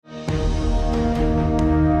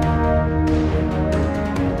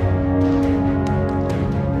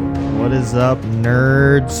is up,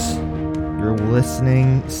 nerds? You're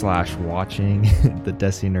listening / watching the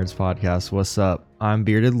Destiny Nerds podcast. What's up? I'm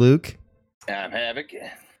Bearded Luke. I'm Havoc.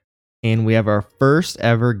 And we have our first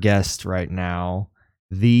ever guest right now,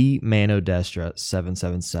 the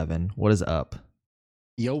ManoDestra777. What is up?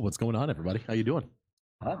 Yo, what's going on, everybody? How you doing?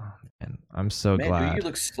 Oh, man, I'm so glad. Dude, you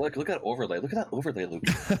look slick. Look at that overlay. Look at that overlay, Luke.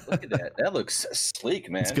 Look at that. That looks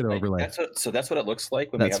sleek, man. It's good overlay. That's what it looks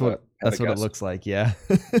like when that's we have what it looks like. Yeah.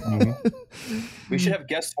 Mm-hmm. We should have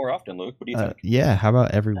guests more often, Luke. What do you think? Yeah. How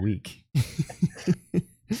about every week?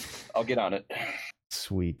 I'll get on it.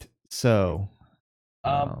 Sweet. So.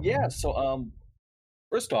 First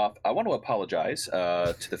off, I want to apologize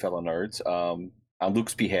to the fellow nerds on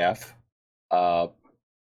Luke's behalf.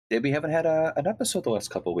 We haven't had an episode the last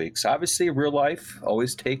couple of weeks. Obviously, real life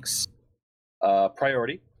always takes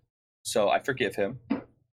priority, so I forgive him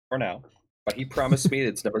for now. But he promised me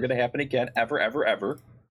it's never going to happen again, ever.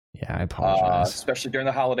 Yeah, I apologize. Especially during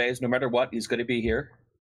the holidays. No matter what, he's going to be here.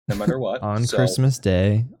 No matter what. On Christmas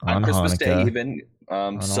Day, on Christmas Hanukkah, Day, even.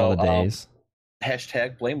 On all the days.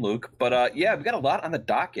 Hashtag blame Luke. But yeah, we got a lot on the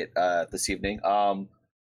docket this evening.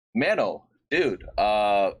 Mano, dude.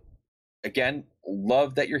 Again,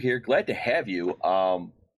 love that you're here. Glad to have you.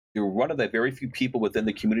 You're one of the very few people within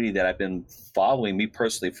the community that I've been following, me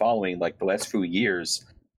personally following, like the last few years,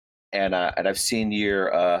 and I've seen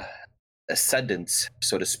your ascendance,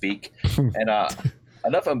 so to speak. And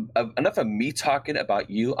enough of me talking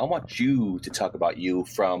about you. I want you to talk about you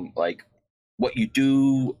from like what you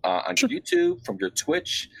do on your YouTube, from your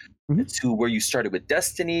Twitch. To where you started with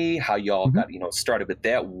Destiny, how y'all got started with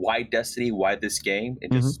that, why Destiny, why this game,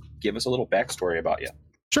 and just give us a little backstory about you.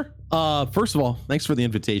 Sure. First of all, thanks for the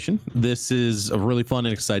invitation. This is really fun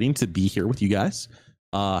and exciting to be here with you guys.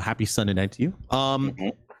 Happy Sunday night to you.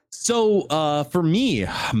 So for me,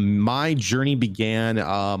 my journey began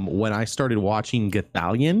when I started watching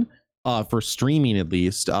Gathalion. For streaming, at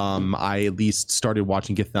least, I at least started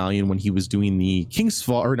watching Gathalion when he was doing the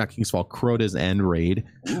Crota's End raid.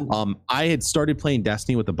 I had started playing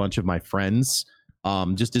Destiny with a bunch of my friends,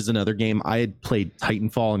 just as another game. I had played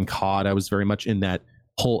Titanfall and COD. I was very much in that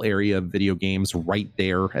whole area of video games right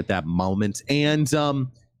there at that moment. And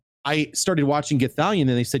I started watching Gathalion,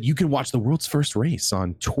 and they said, you can watch the world's first race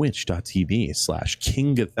on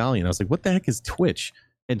twitch.tv/King Gathalion. I was like, what the heck is Twitch?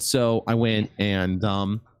 And so I went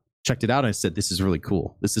and checked it out. And I said, this is really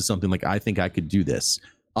cool. This is something like I think I could do this.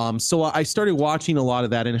 So I started watching a lot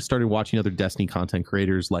of that, and I started watching other Destiny content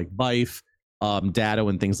creators like Bife, Dado,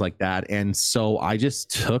 and things like that. And so I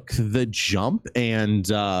just took the jump and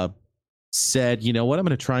said, you know what, I'm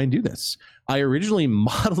going to try and do this. I originally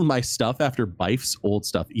modeled my stuff after Bife's old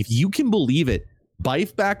stuff. If you can believe it,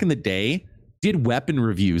 Bife back in the day did weapon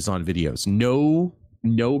reviews on videos. No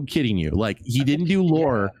kidding you. Like, he didn't do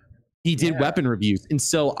lore. Yeah. He did weapon reviews. And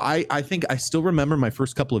so I think I still remember my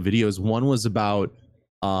first couple of videos. One was about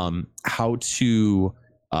how to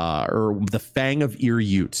or the Fang of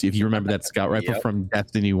Ear-Ute, if you remember that scout rifle from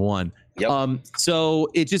Destiny 1. So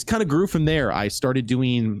it just kind of grew from there. I started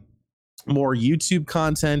doing more YouTube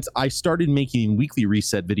content. I started making weekly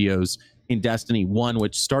reset videos in Destiny 1,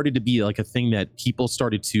 which started to be like a thing that people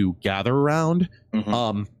started to gather around.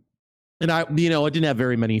 And I didn't have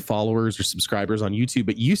very many followers or subscribers on YouTube,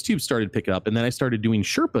 but YouTube started picking up. And then I started doing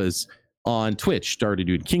Sherpas on Twitch, started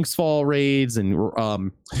doing King's Fall raids and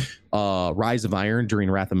Rise of Iron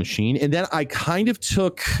during Wrath of Machine. And then I kind of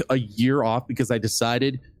took a year off because I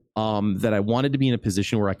decided that I wanted to be in a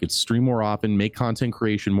position where I could stream more often, make content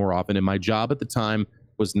creation more often. And my job at the time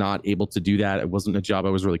was not able to do that. It wasn't a job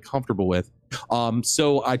I was really comfortable with.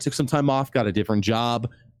 So I took some time off, got a different job,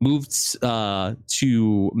 moved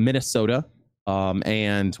to Minnesota,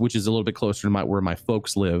 and which is a little bit closer to where my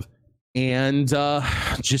folks live, and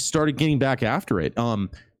just started getting back after it.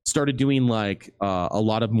 Started doing like a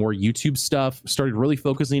lot of more YouTube stuff. Started really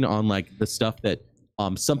focusing on like the stuff that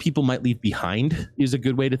some people might leave behind is a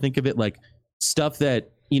good way to think of it. Like stuff that,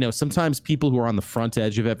 sometimes people who are on the front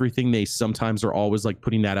edge of everything, they sometimes are always like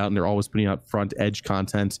putting that out, and they're always putting out front edge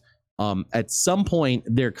content. At some point,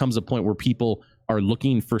 there comes a point where people are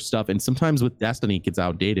looking for stuff, and sometimes with Destiny it gets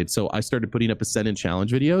outdated. So I started putting up Ascendant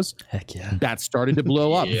Challenge videos. Heck yeah. That started to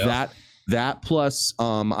blow up. That plus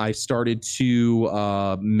I started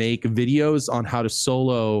to make videos on how to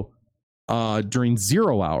solo during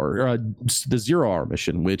 0 hour, the 0 hour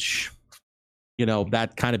mission, which,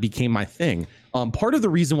 that kind of became my thing. Part of the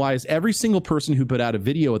reason why is every single person who put out a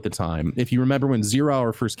video at the time, if you remember when 0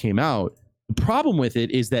 hour first came out, the problem with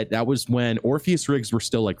it is that was when Orpheus rigs were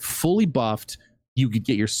still like fully buffed. You could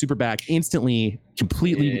get your super back instantly,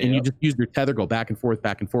 completely, and you just use your tether, go back and forth,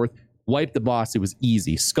 wipe the boss. It was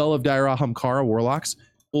easy. Skull of Daira Hamkara warlocks.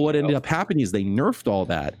 Well, what ended up happening is they nerfed all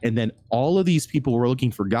that, and then all of these people were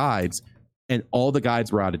looking for guides, and all the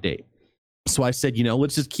guides were out of date. So I said,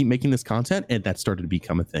 let's just keep making this content, and that started to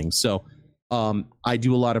become a thing. So I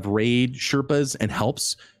do a lot of raid Sherpas and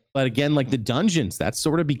helps, but again, like the dungeons, that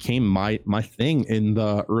sort of became my thing in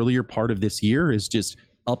the earlier part of this year, is just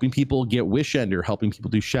helping people get Wish Ender, helping people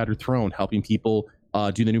do Shattered Throne, helping people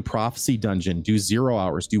do the new Prophecy dungeon, do 0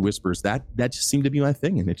 hours, do Whispers. That just seemed to be my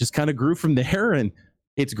thing, and it just kind of grew from there. And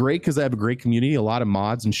it's great because I have a great community, a lot of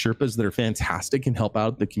mods and Sherpas that are fantastic and help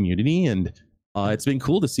out the community. And it's been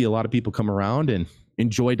cool to see a lot of people come around and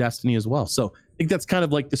enjoy Destiny as well. So I think that's kind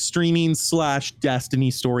of like the streaming /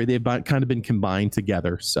 Destiny story. They've kind of been combined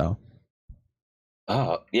together. So,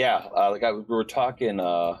 yeah, we were talking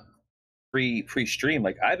pre-stream.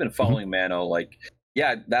 Like, I've been following Mano. Like,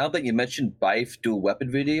 yeah, now that you mentioned Bife do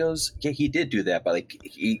weapon videos, yeah, he did do that. But like,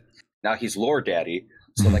 now he's lore daddy,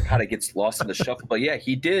 so like, kind of gets lost in the shuffle. But yeah,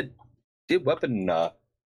 he did weapon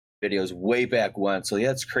videos way back when. So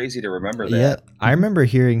yeah, it's crazy to remember that. Yeah, I remember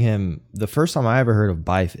hearing him the first time I ever heard of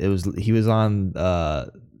Bife. He was on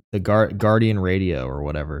the Guardian Radio or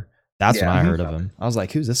whatever. That's when I heard of him. I was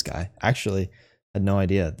like, who's this guy? Actually, had no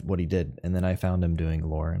idea what he did, and then I found him doing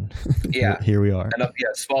lore, and here we are. And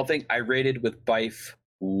small thing, I raided with Bife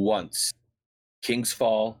once. King's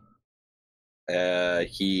Fall.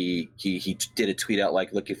 He did a tweet out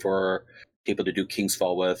like looking for people to do King's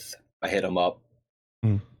Fall with. I hit him up.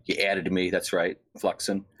 He added me. That's right,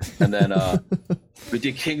 flexing. And then we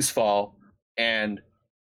did King's Fall, and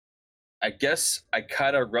I guess I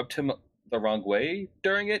kind of rubbed him the wrong way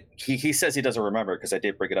during it. He says he doesn't remember because I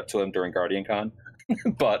did bring it up to him during Guardian Con,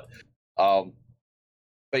 but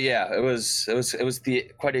yeah, it was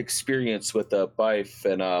quite an experience with Bife.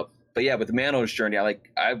 And but yeah, with Mano's journey, I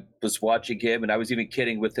was watching him, and I was even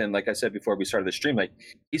kidding with him, like I said before we started the stream, like,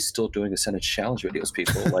 he's still doing Ascended Challenge videos,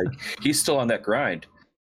 people. Like, he's still on that grind.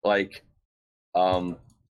 Like,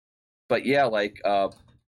 but yeah, like,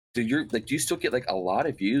 do you still get like a lot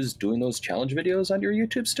of views doing those challenge videos on your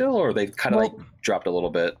YouTube still, or they kind of like dropped a little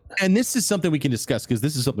bit? And this is something we can discuss, because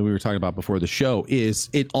this is something we were talking about before the show. Is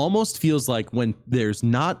it almost feels like when there's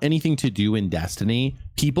not anything to do in Destiny,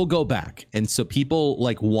 people go back, and so people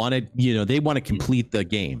like want to, they want to complete the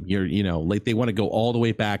game. Like they want to go all the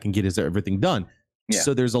way back and get everything done. Yeah.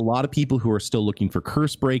 So there's a lot of people who are still looking for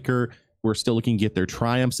Cursebreaker. We're still looking to get their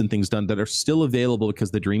triumphs and things done that are still available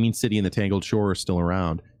because the Dreaming City and the Tangled Shore are still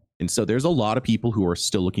around. And so there's a lot of people who are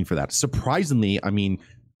still looking for that. Surprisingly, I mean,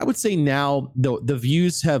 I would say now the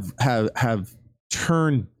views have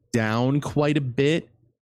turned down quite a bit,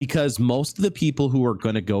 because most of the people who are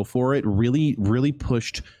going to go for it really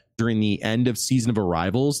pushed during the end of Season of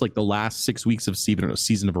Arrivals, like the last 6 weeks of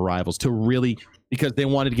Season of Arrivals, to really, because they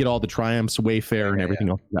wanted to get all the triumphs, Wayfarer, and everything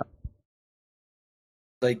else. Yeah.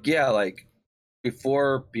 Like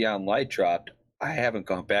before Beyond Light dropped, I haven't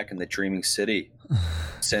gone back in the Dreaming City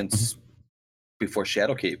since before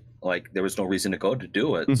Shadowkeep. Like, there was no reason to go to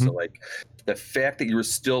do it. So like, the fact that you were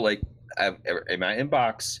still like, in my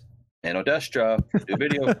inbox, ManoDestra, do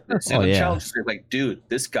video, challenge, like, dude,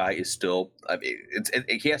 this guy is still, I mean,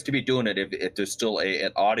 he has to be doing it if there's still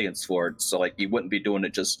an audience for it. So like, he wouldn't be doing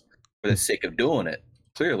it just for the sake of doing it.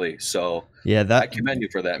 Clearly. So yeah, I commend you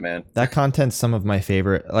for that, man. That content's some of my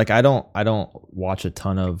favorite. Like, I don't watch a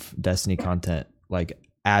ton of Destiny content like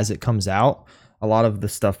as it comes out. A lot of the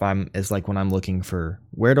stuff is like when I'm looking for,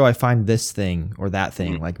 where do I find this thing or that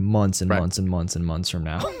thing, like months and months and months and months from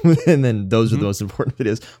now. And then those are the most important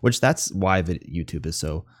videos, which that's why YouTube is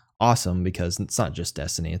so awesome, because it's not just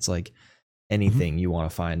Destiny. It's like anything you want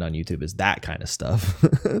to find on YouTube is that kind of stuff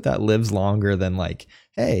that lives longer than like,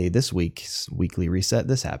 hey, this week's weekly reset,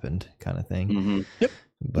 this happened kind of thing. Yep.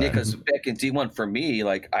 But, yeah, because back in D1 for me,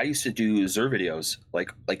 like, I used to do Zer videos,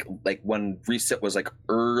 like when reset was like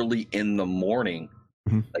early in the morning,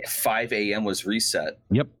 like 5 a.m. was reset.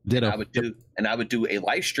 Yep. And I would do a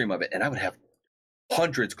live stream of it, and I would have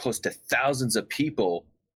hundreds, close to thousands of people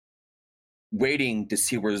waiting to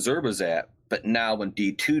see where Zer was at. But now when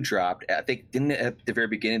D2 dropped, I think, didn't it, at the very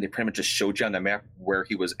beginning, they pretty much just showed you on the map where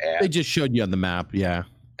he was at? They just showed you on the map, yeah.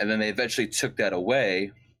 And then they eventually took that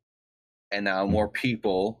away, and now more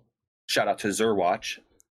people, shout out to Zerwatch,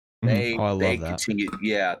 they continue,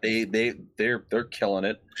 yeah, they're killing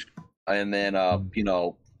it. And then that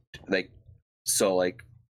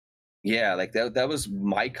was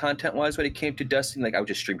my content wise when it came to Destiny. Like, I would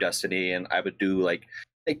just stream Destiny, and I would do like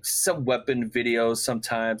some weapon videos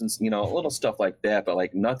sometimes, and little stuff like that, but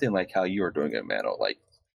like nothing like how you are doing it, Mano. Like,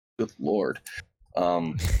 good lord.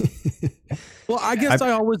 Well, I guess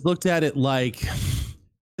I always looked at it like,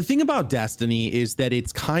 The thing about Destiny is that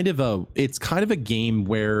it's kind of a game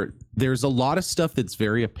where there's a lot of stuff that's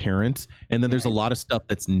very apparent, and then there's a lot of stuff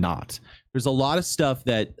that's not. There's a lot of stuff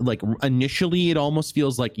that like initially it almost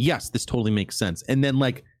feels like, yes, this totally makes sense, and then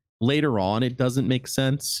like later on it doesn't make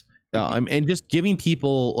sense. And just giving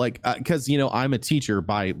people like, because I'm a teacher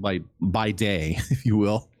by day, if you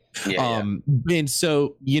will. Yeah. And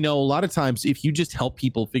so a lot of times if you just help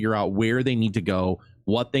people figure out where they need to go,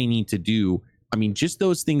 what they need to do, I mean, just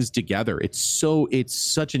those things together, it's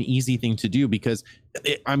such an easy thing to do, because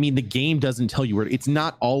the game doesn't tell you where. It's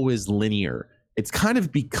not always linear. It's kind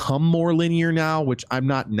of become more linear now, which I'm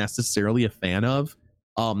not necessarily a fan of.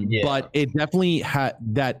 But it definitely had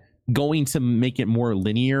that. Going to make it more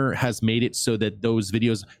linear has made it so that those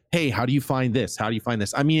videos, hey, how do you find this? How do you find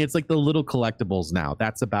this? I mean, it's like the little collectibles now.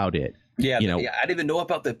 That's about it. Yeah, I didn't even know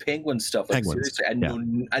about the penguin stuff. Like, Penguins.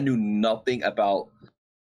 seriously, I knew nothing about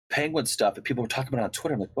penguin stuff, and people were talking about it on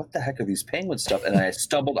Twitter. I'm like, what the heck are these penguin stuff? And I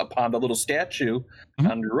stumbled upon the little statue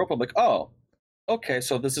on the rope. I'm like, oh, okay,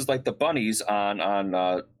 so this is like the bunnies on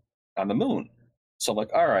the moon. So I'm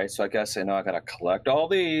like, all right, so I guess I gotta collect all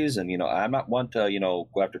these, and I'm not one to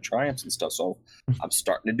go after triumphs and stuff. So I'm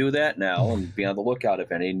starting to do that now and be on the lookout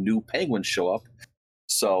if any new penguins show up.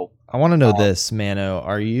 So I want to know this, Mano.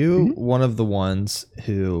 Are you one of the ones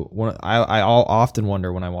who I often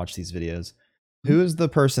wonder when I watch these videos, who is the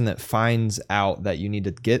person that finds out that you need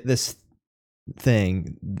to get this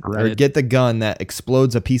thing or get the gun that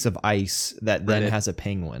explodes a piece of ice that then has a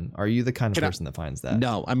penguin? Are you the kind of person that finds that?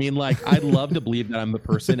 No, I mean, like, I'd love to believe that I'm the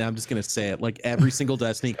person. I'm just gonna say it. Like, every single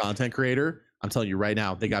Destiny content creator, I'm telling you right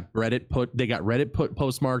now, they got Reddit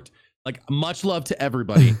postmarked. Like, much love to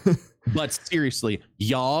everybody. But seriously,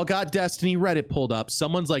 y'all got Destiny Reddit pulled up.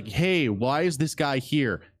 Someone's like, hey, why is this guy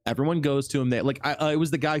here? Everyone goes to him. They like, it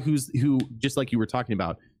was the guy who just like you were talking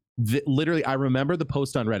about. Literally, I remember the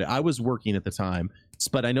post on Reddit. I was working at the time,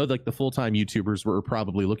 but I know like the full-time YouTubers were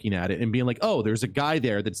probably looking at it and being like, oh, there's a guy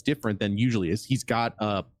there that's different than usually is. He's got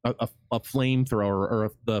a flamethrower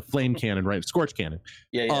or the flame cannon, right? Scorch cannon.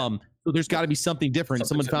 Yeah. So there's got to be something different.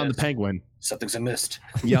 Someone found the penguin. Something's amiss.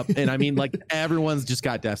 Yep. And I mean, like, everyone's just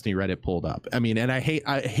got Destiny Reddit pulled up. I mean, and I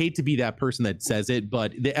hate to be that person that says it,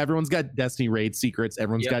 but everyone's got Destiny raid secrets.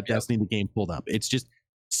 Everyone's got Destiny the game pulled up. It's just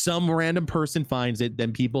some random person finds it,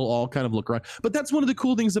 then people all kind of look around. But that's one of the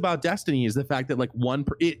cool things about Destiny is the fact that like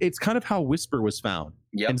it's kind of how Whisper was found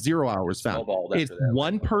and 0 Hour was found. It's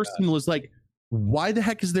one person was like, why the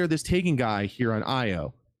heck is there this Taken guy here on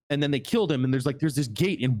Io? And then they killed him, and there's this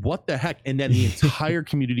gate, and what the heck? And then the entire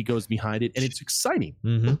community goes behind it, and it's exciting.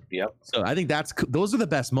 Mm-hmm. Yep. So I think those are the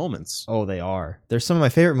best moments. Oh, they are. There's some of my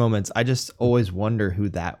favorite moments. I just always wonder who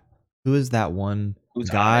is that one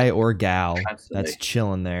guy or gal that's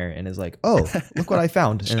chilling there and is like, oh, look what I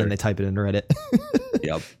found. And then they type it into Reddit.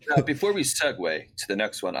 Yep. Now, before we segue to the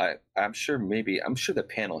next one, I'm sure the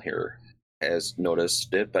panel here has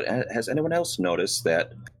noticed it, but has anyone else noticed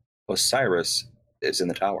that Osiris is in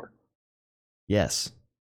the tower? Yes.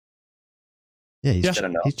 Yeah, he's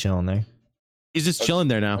chilling there. He's just chilling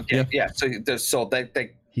there now. Okay, yeah. So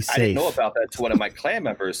he's safe. I didn't know about that. So one of my clan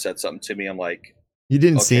members said something to me. I'm like, you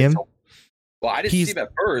didn't see him? Well, I didn't see him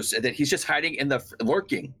at first, and then he's just hiding in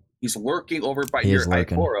lurking. He's lurking over by near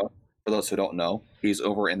Ikora. For those who don't know, he's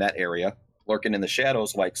over in that area, lurking in the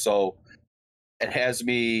shadows. Like, so it has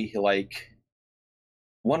me like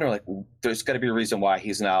wonder, like, there's got to be a reason why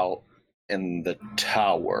he's now in the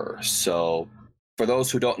tower. So for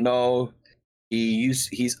those who don't know,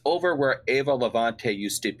 he's over where Ava Levante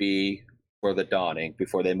used to be for the Dawning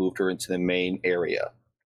before they moved her into the main area.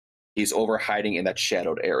 He's over hiding in that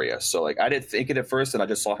shadowed area. So like, I didn't think it at first, and I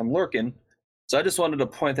just saw him lurking. So I just wanted to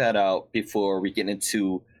point that out before we get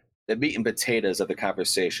into the meat and potatoes of the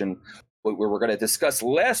conversation, what we were going to discuss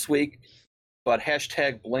last week, but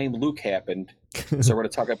hashtag blame Luke happened. So we're going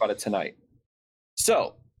to talk about it tonight.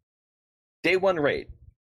 So day one raid,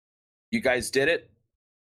 you guys did it.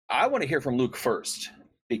 I want to hear from Luke first,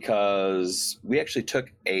 because we actually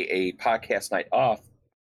took a podcast night off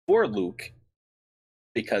for Luke,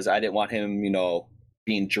 because I didn't want him,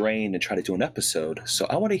 being drained and try to do an episode. So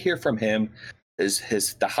I want to hear from him,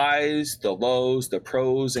 the highs, the lows, the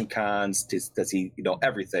pros and cons. Does he,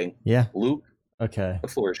 everything? Yeah. Luke, okay, the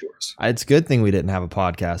floor is yours. It's a good thing we didn't have a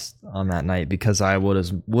podcast on that night, because I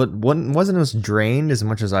wasn't as drained as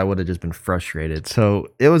much as I would have just been frustrated. So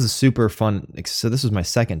it was a super fun. So this was my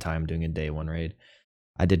second time doing a day one raid.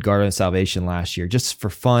 I did Guardian of Salvation last year just for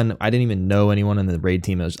fun. I didn't even know anyone in the raid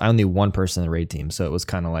team. I only knew one person in the raid team, so it was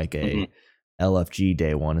kind of like a LFG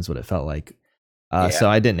day one is what it felt like. So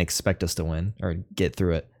I didn't expect us to win or get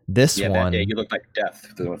through it. This Yeah, one, that day you looked like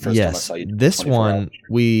death. The first time I saw you. This 24 hours. one,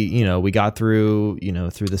 we got through,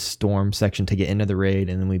 through the storm section to get into the raid,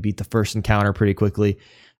 and then we beat the first encounter pretty quickly.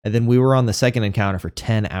 And then we were on the second encounter for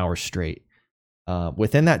 10 hours straight.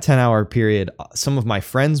 Within that 10-hour period, some of my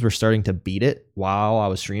friends were starting to beat it while I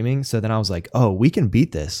was streaming. So then I was like, oh, we can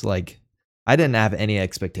beat this. Like, I didn't have any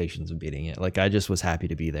expectations of beating it. Like, I just was happy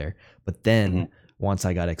to be there. But then once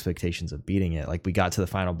I got expectations of beating it, like, we got to the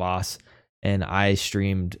final boss and I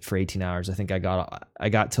streamed for 18 hours. I think I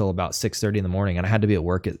got till about 6:30 in the morning, and I had to be at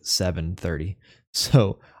work at 7:30.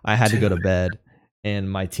 So I had to go to bed.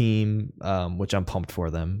 And my team, which I'm pumped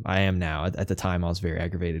for them, I am now. At the time, I was very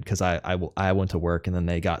aggravated because I went to work and then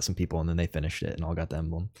they got some people and then they finished it and all got the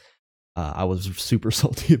emblem. I was super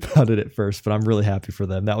salty about it at first, but I'm really happy for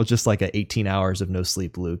them. That was just like 18 hours of no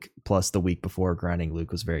sleep, Luke, plus the week before grinding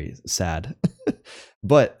Luke was very sad.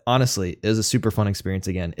 But honestly, it was a super fun experience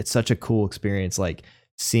again. It's such a cool experience, like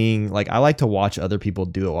seeing, like, I like to watch other people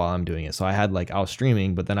do it while I'm doing it. So I was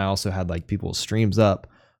streaming, but then I also had like people's streams up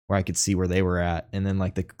where I could see where they were at, and then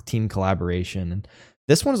like the team collaboration. And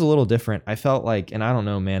this one's a little different. I felt like, and I don't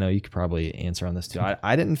know, Mano, you could probably answer on this too.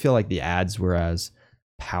 I didn't feel like the ads were as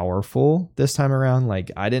powerful this time around.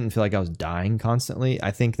 Like, I didn't feel like I was dying constantly.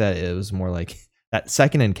 I think that it was more like that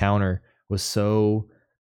second encounter was so,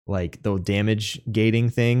 like, the damage gating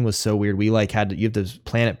thing was so weird. We like you have to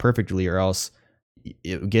plan it perfectly or else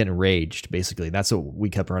it would get enraged. Basically, that's what we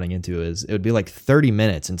kept running into. Is it would be like 30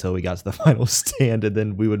 minutes until we got to the final stand, and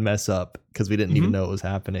then we would mess up because we didn't even know it was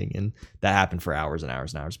happening, and that happened for hours and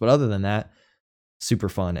hours and hours. But other than that, super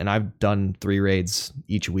fun. And I've done 3 raids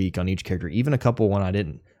each week on each character, even a couple when I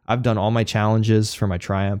didn't. I've done all my challenges for my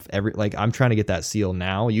triumph. I'm trying to get that seal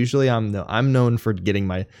now. Usually I'm known for getting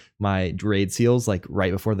my raid seals like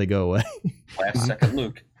right before they go away. Last second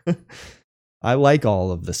Luke. I like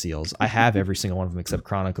all of the seals. I have every single one of them except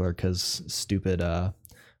Chronicler because stupid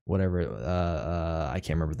whatever I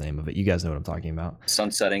can't remember the name of it. You guys know what I'm talking about.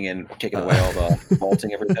 Sunsetting and taking away all the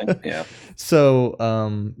vaulting, everything. Yeah.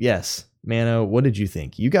 So yes, Mano, what did you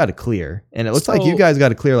think? You got a clear, and it looks like you guys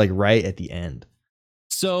got a clear like right at the end.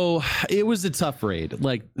 So it was a tough raid.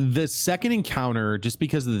 Like, the second encounter, just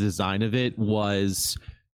because of the design of it, was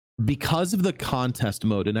because of the contest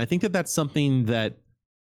mode, and I think that that's something that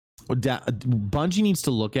Bungie needs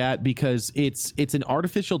to look at, because it's an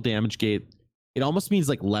artificial damage gate. It almost means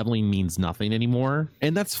like leveling means nothing anymore,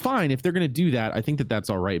 and that's fine if they're going to do that. I think that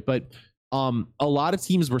that's all right, but a lot of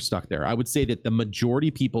teams were stuck there. I would say that the majority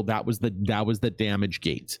of people, that was the damage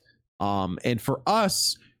gate, and for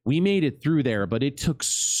us, we made it through there, but it took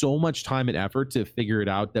so much time and effort to figure it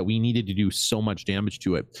out that we needed to do so much damage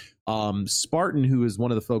to it. Spartan, who is one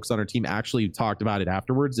of the folks on our team, actually talked about it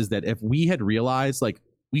afterwards, is that if we had realized, like,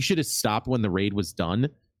 we should have stopped when the raid was done,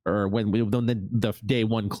 or when the day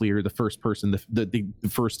one clear, the first person, the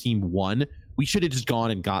first team won. We should have just gone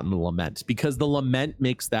and gotten the lament, because the lament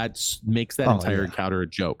makes that entire encounter a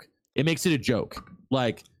joke. It makes it a joke.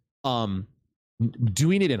 Like,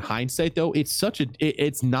 doing it in hindsight, though,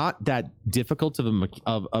 it's not that difficult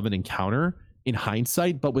of an encounter in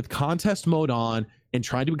hindsight, but with contest mode on and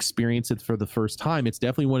trying to experience it for the first time, it's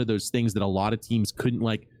definitely one of those things that a lot of teams couldn't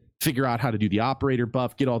like figure out how to do the operator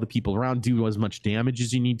buff, get all the people around, do as much damage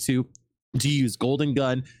as you need to use golden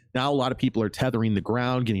gun. Now a lot of people are tethering the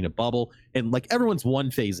ground, getting a bubble, and like everyone's one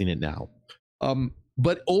phasing it now.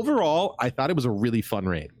 But overall, I thought it was a really fun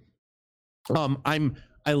raid.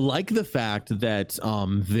 I like the fact that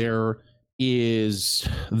there is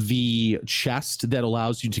the chest that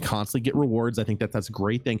allows you to constantly get rewards. I think that that's a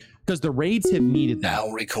great thing, because the raids have needed that. Now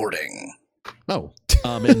recording. Oh,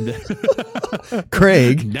 and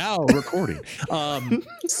Craig now recording.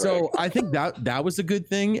 So I think that was a good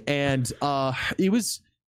thing, and it was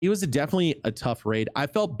definitely a tough raid. I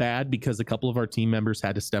felt bad because a couple of our team members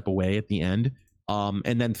had to step away at the end.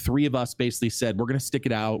 And then 3 of us basically said, we're going to stick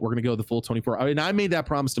it out. We're going to go the full 24 hours. And I made that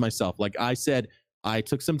promise to myself. Like I said, I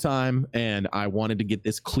took some time and I wanted to get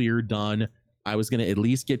this clear done. I was going to at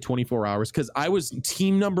least get 24 hours, because I was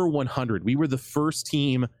team number 100. We were the first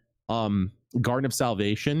team, Garden of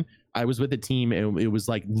Salvation. I was with a team, and it was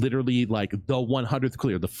like literally like the 100th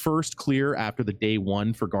clear, the first clear after the day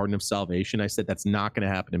 1 for Garden of Salvation. I said, that's not going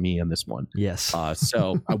to happen to me on this one. Yes.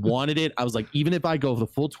 So I wanted it. I was like, even if I go the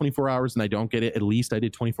full 24 hours and I don't get it, at least I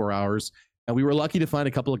did 24 hours. And we were lucky to find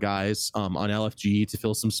a couple of guys on LFG to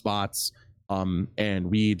fill some spots. And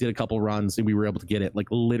we did a couple runs and we were able to get it like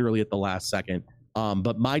literally at the last second.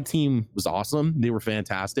 But my team was awesome. They were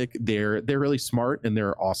fantastic. They're really smart, and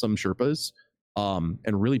they're awesome Sherpas. And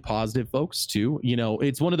really positive folks too. You know,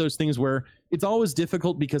 it's one of those things where it's always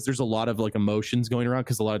difficult because there's a lot of like emotions going around,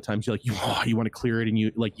 because a lot of times you're like you want to clear it, and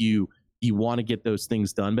you want to get those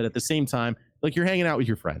things done, but at the same time, like, you're hanging out with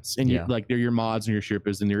your friends, and you like, they're your mods and your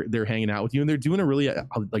shippers, and they're hanging out with you, and they're doing a really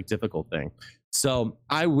like difficult thing. So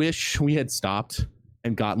I wish we had stopped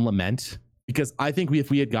and gotten Lament, because I think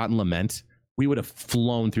if we had gotten Lament, we would have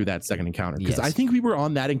flown through that second encounter, because I think we were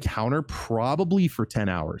on that encounter probably for 10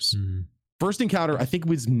 hours. First encounter, I think,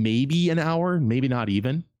 was maybe an hour, maybe not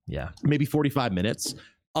even. Maybe 45 minutes.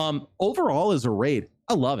 Overall, as a raid,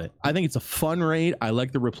 I love it. I think it's a fun raid. I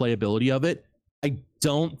like the replayability of it. I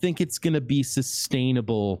don't think it's going to be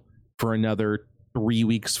sustainable for another 3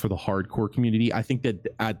 weeks for the hardcore community. I think that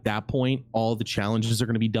at that point, all the challenges are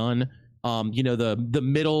going to be done. The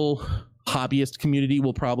middle hobbyist community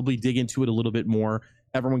will probably dig into it a little bit more.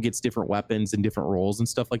 Everyone gets different weapons and different roles and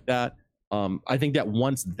stuff like that. I think that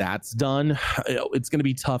once that's done, it's going to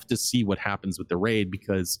be tough to see what happens with the raid,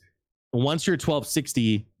 because once you're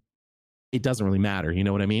 1260, it doesn't really matter. You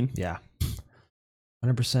know what I mean? Yeah.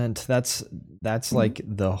 100%. That's like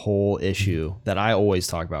the whole issue that I always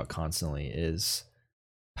talk about constantly is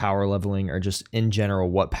power leveling, or just in general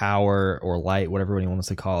what power or light, whatever anyone wants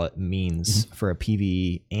to call it, means for a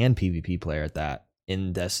PvE and PvP player at that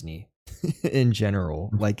in Destiny in general.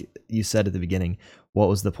 Like you said at the beginning, what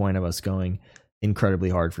was the point of us going incredibly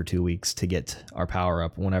hard for 2 weeks to get our power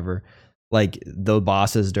up whenever, like, the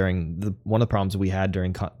bosses during one of the problems we had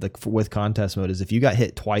during with contest mode is if you got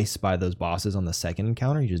hit twice by those bosses on the second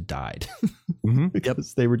encounter, you just died.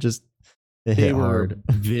 Because they were hit hard,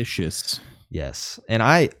 vicious. Yes. And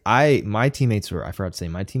my teammates were, I forgot to say,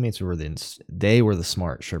 my teammates were they were the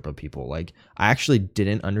smart Sherpa people. Like, I actually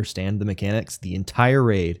didn't understand the mechanics the entire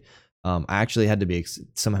raid. I actually had to be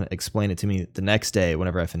someone explain it to me the next day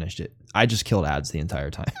whenever I finished it. I just killed ads the entire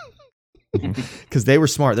time. Because they were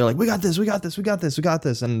smart. They're like, we got this, we got this, we got this, we got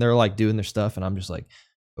this. And they're like doing their stuff. And I'm just like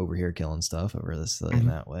over here killing stuff over this in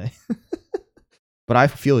that way. But I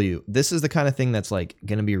feel you. This is the kind of thing that's like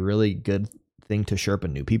going to be a really good thing to Sherpa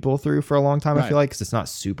new people through for a long time. I feel like, because it's not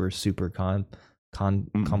super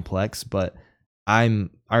complex, but I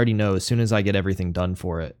already know as soon as I get everything done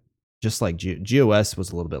for it, just like GOS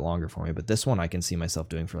was a little bit longer for me, but this one I can see myself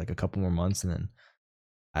doing for like a couple more months, and then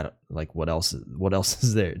I don't like what else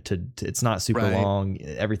is there to it's not super long.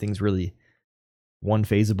 Everything's really one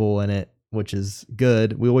phaseable in it, which is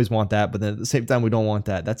good. We always want that, but then at the same time we don't want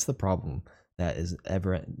that. That's the problem that is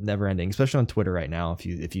never ending, especially on Twitter right now.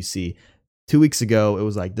 If you see 2 weeks ago it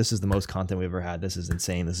was like, this is the most content we've ever had, this is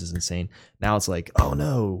insane. Now it's like, oh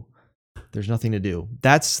no, there's nothing to do.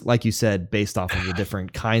 That's, like you said, based off of the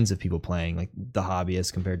different kinds of people playing, like the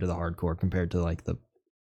hobbyists compared to the hardcore, compared to like the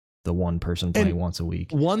one person playing once a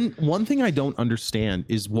week. One thing I don't understand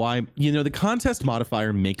is why, the contest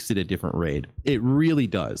modifier makes it a different raid. It really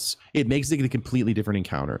does. It makes it a completely different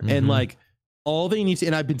encounter. And like, all they need to,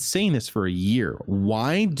 and I've been saying this for a year,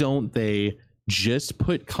 why don't they just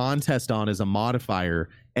put contest on as a modifier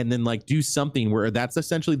and then like do something where that's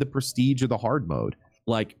essentially the prestige or the hard mode?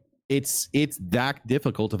 Like, it's that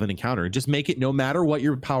difficult of an encounter. Just make it, no matter what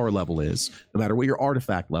your power level is, no matter what your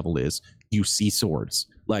artifact level is, you see swords.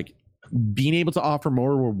 Like, being able to offer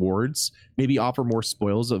more rewards, maybe offer more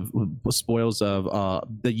spoils of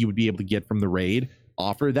that you would be able to get from the raid.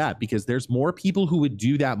 Offer that, because there's more people who would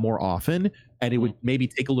do that more often, and it would maybe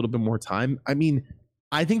take a little bit more time. I mean,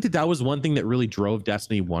 I think that was one thing that really drove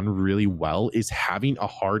Destiny 1 really well, is having a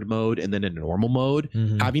hard mode and then a normal mode,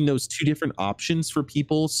 having those two different options for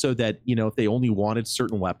people, so that, if they only wanted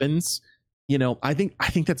certain weapons, I think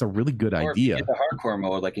that's a really good idea. If you get the hardcore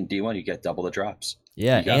mode, like in D1, you get double the drops.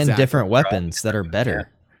 Yeah, and different weapons that are better.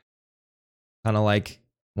 Kind of like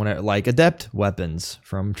like adept weapons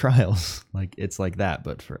from Trials. Like, it's like that,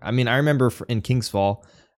 but I remember in King's Fall,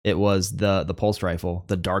 it was the pulse rifle,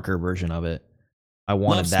 the darker version of it. I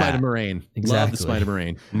wanted that. Spider Moraine. Exactly. Love the Spider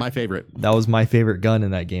Moraine. My favorite. That was my favorite gun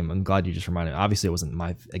in that game. I'm glad you just reminded me. Obviously, it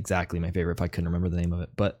wasn't exactly my favorite if I couldn't remember the name of it.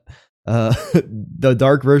 But the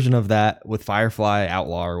dark version of that with Firefly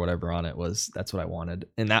Outlaw or whatever on it that's what I wanted.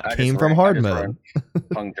 And that came from hard mode.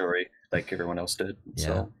 Punctuary, like everyone else did. Yeah.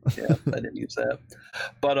 So, yeah, I didn't use that.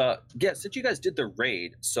 But, since you guys did the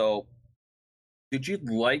raid, so did you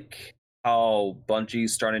like how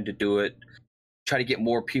Bungie's starting to do it? Try to get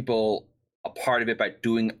more people a part of it by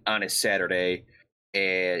doing on a Saturday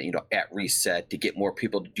and at reset to get more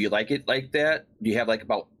people. Do you like it like that? Do you have like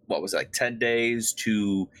about, what was it, like 10 days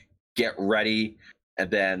to get ready, and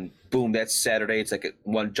then boom, that's Saturday, it's like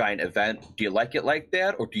one giant event? Do you like it like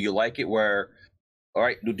that, or do you like it where, all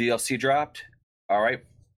right, new DLC dropped, all right,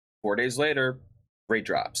 4 days later raid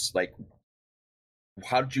drops? Like,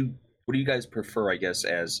 what do you guys prefer, I guess,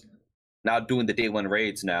 as now doing the day one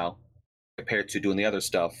raids now compared to doing the other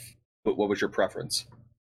stuff, what was your preference?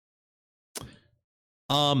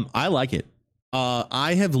 I like it.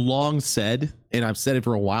 I have long said, and I've said it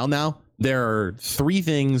for a while now, there are three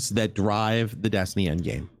things that drive the Destiny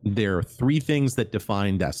endgame. There are three things that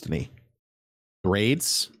define Destiny: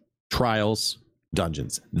 raids, trials,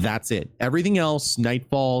 dungeons. That's it. Everything else,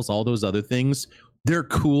 nightfalls, all those other things, they're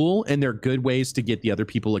cool and they're good ways to get the other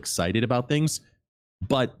people excited about things.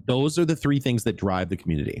 But those are the three things that drive the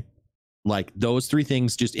community. Like those three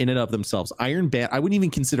things just in and of themselves. Iron Banner, I wouldn't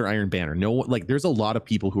even consider Iron Banner. No, like there's a lot of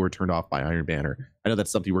people who are turned off by Iron Banner. I know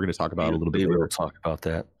that's something we're going to talk about a little bit later. We'll talk about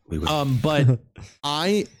that. But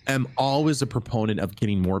I am always a proponent of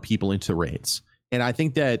getting more people into raids. And I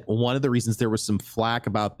think that one of the reasons there was some flack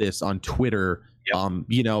about this on Twitter,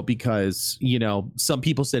 because, some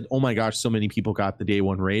people said, oh my gosh, so many people got the day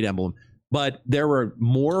one raid emblem. But there were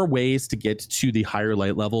more ways to get to the higher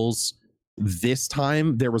light levels. This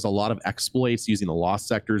time, there was a lot of exploits using the lost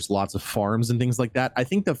sectors, lots of farms and things like that. I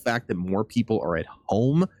think the fact that more people are at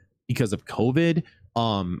home because of COVID,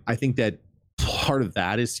 I think that part of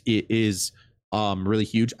that is really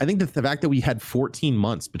huge. I think that the fact that we had 14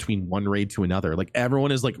 months between one raid to another, like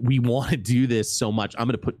everyone is like, we want to do this so much. I'm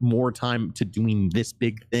going to put more time to doing this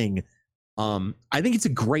big thing. I think it's a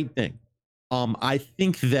great thing. I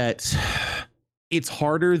think that it's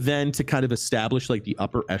harder then to kind of establish like the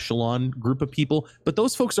upper echelon group of people, but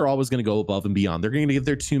those folks are always going to go above and beyond. They're going to get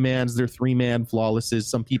their 2-mans, their 3-man flawlesses.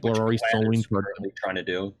 Some people are already soloing, trying to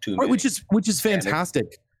do which is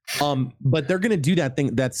fantastic. But they're going to do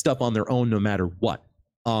that stuff on their own no matter what.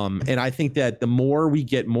 And I think that the more we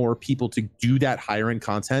get more people to do that higher end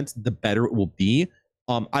content, the better it will be.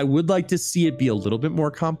 I would like to see it be a little bit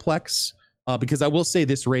more complex, because I will say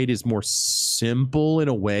this raid is more simple in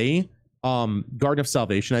a way. Garden of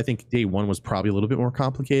Salvation, I think day one was probably a little bit more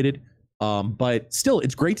complicated. But still,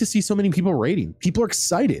 it's great to see so many people raiding. People are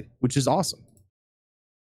excited, which is awesome.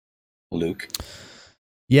 Luke?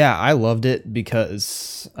 Yeah, I loved it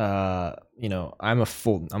because I'm a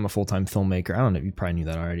full-time filmmaker. I don't know if you probably knew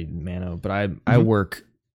that already, Mano, but I work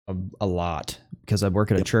a lot because I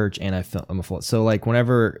work at a church and I'm a full. So like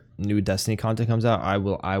whenever new Destiny content comes out,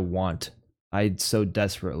 I so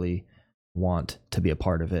desperately want to be a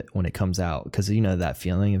part of it when it comes out, because that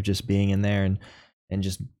feeling of just being in there and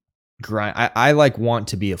just grind. I like want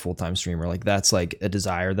to be a full-time streamer. Like that's like a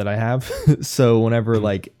desire that I have. So whenever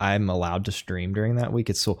like I'm allowed to stream during that week,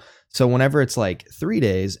 it's so whenever it's like 3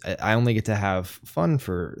 days, I only get to have fun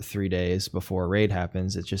for 3 days before a raid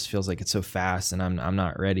happens. It just feels like it's so fast and I'm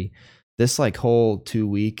not ready. This like whole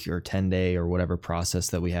 2-week or 10-day or whatever process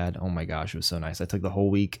that we had, oh my gosh, it was so nice. I took the whole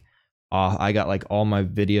week off. I got like all my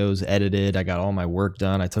videos edited. I got all my work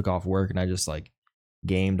done. I took off work and I just like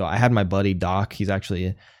gamed. I had my buddy Doc. He's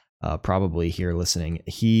actually probably here listening.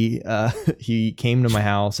 He came to my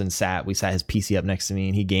house and we sat his PC up next to me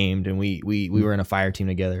and he gamed, and we were in a fire team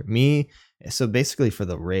together. So basically for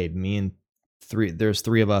the raid, there's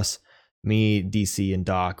 3 of us, me, DC, and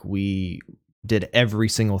Doc. We did every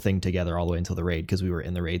single thing together all the way until the raid, because we were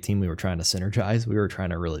in the raid team. We were trying to synergize. We were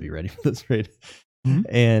trying to really be ready for this raid.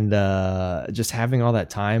 And just having all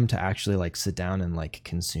that time to actually like sit down and like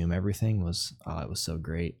consume everything it was so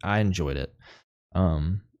great. I enjoyed it.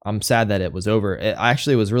 I'm sad that it was over. It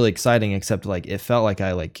actually was really exciting, except like it felt like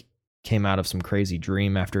I like came out of some crazy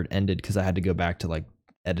dream after it ended, because I had to go back to like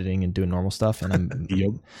editing and doing normal stuff.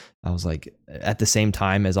 And I was like, at the same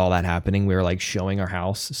time as all that happening, we were like showing our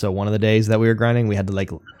house. So one of the days that we were grinding, we had to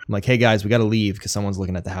I'm like, hey guys, we got to leave because someone's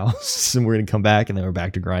looking at the house and we're going to come back. And then we're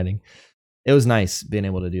back to grinding. It was nice being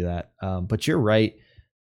able to do that. But you're right.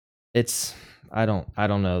 I don't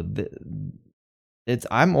know.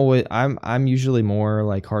 I'm usually more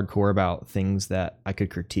like hardcore about things that I could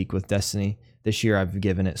critique with Destiny. This year I've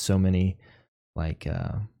given it so many like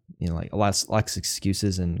lots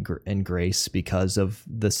excuses and grace because of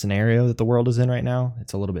the scenario that the world is in right now.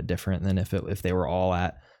 It's a little bit different than if they were all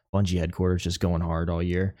at Bungie headquarters just going hard all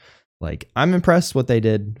year. Like, I'm impressed what they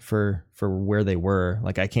did for where they were.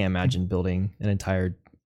 Like, I can't imagine building an entire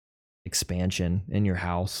expansion in your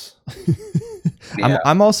house. Yeah.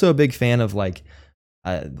 I'm also a big fan of like,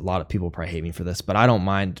 a lot of people probably hate me for this, but I don't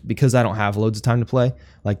mind, because I don't have loads of time to play,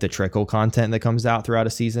 like the trickle content that comes out throughout a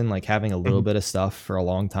season, like having a little bit of stuff for a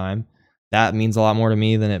long time. That means a lot more to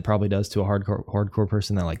me than it probably does to a hardcore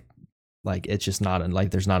person that like it's just not like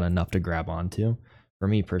there's not enough to grab onto. For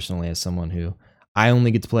me personally, as someone who I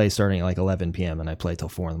only get to play starting at like 11 p.m. and I play till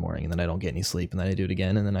 4 a.m. and then I don't get any sleep and then I do it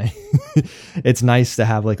again. And then it's nice to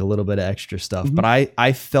have like a little bit of extra stuff. Mm-hmm. But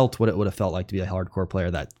I felt what it would have felt like to be a hardcore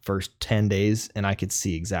player that first 10 days. And I could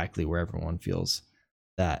see exactly where everyone feels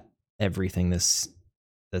that everything that's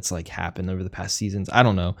like happened over the past seasons. I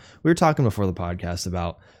don't know. We were talking before the podcast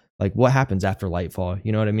about like what happens after Lightfall.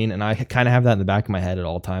 You know what I mean? And I kind of have that in the back of my head at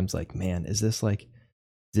all times. Like, man, is this like,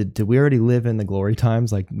 did we already live in the glory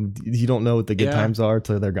times? Like, you don't know what the good times are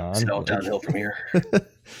till they're gone. Still downhill from here.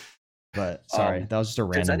 But sorry, that was just a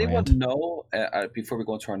random. Does anyone rant. know? Before we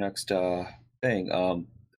go into our next thing,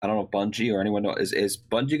 I don't know, Bungie or anyone know, is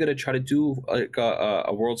Bungie going to try to do like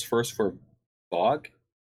a world's first for VOG?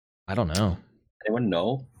 I don't know. Anyone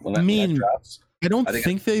know? When I when mean, drops? I don't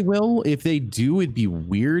think they will. If they do, it'd be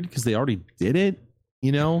weird because they already did it,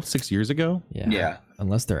 6 years ago. Yeah.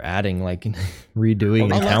 Unless they're adding like redoing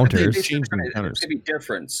encounters. It's going to be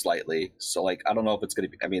different slightly. So like, I don't know if it's going to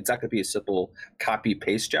be, I mean, it's not going to be a simple copy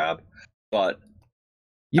paste job, but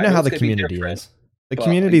you know how the community is. The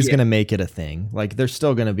community is going to make it a thing. Like there's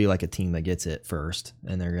still going to be like a team that gets it first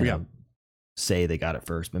and they're going to say they got it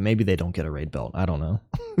first, but maybe they don't get a raid belt. I don't know.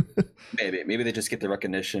 maybe they just get the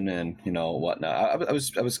recognition and whatnot. I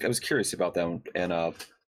was curious about that. And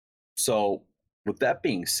so with that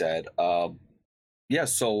being said,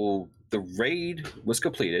 so the raid was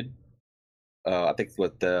completed. I think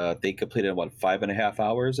they completed in 5.5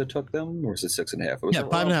 hours it took them, or was it 6.5? It was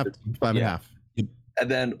 5.5. And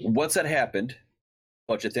then once that happened,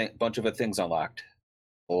 bunch of things unlocked,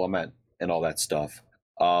 the lament and all that stuff.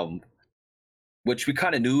 Which we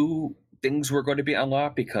kind of knew things were going to be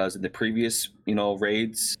unlocked because in the previous,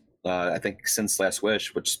 raids, I think since Last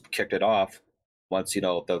Wish, which kicked it off, once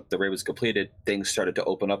the raid was completed, things started to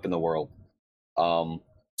open up in the world.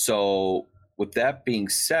 So with that being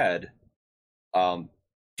said,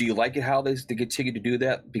 do you like it how they continue to do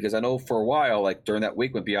that? Because I know for a while, like during that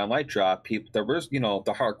week when Beyond Light dropped, people there was the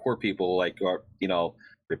hardcore people like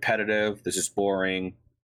repetitive. This is boring.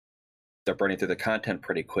 They're burning through the content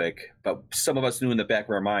pretty quick. But some of us knew in the back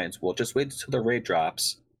of our minds, well, just wait until the raid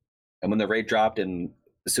drops. And when the raid dropped, and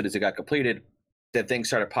as soon as it got completed, then things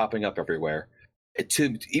started popping up everywhere.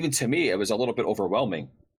 Even to me, it was a little bit overwhelming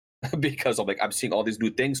because I'm seeing all these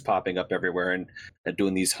new things popping up everywhere and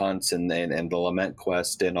doing these hunts and the lament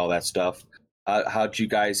quest and all that stuff. How'd you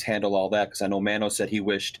guys handle all that? Because I know Mano said he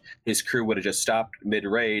wished his crew would have just stopped mid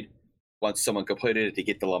raid once someone completed it to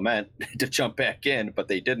get the lament to jump back in, but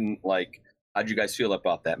they didn't. Like, how'd you guys feel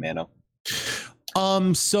about that, Mano?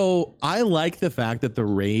 So I like the fact that the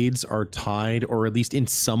raids are tied, or at least in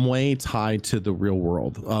some way tied to the real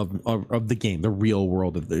world of the game, the real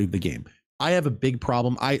world of the game. I have a big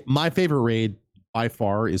problem. My favorite raid by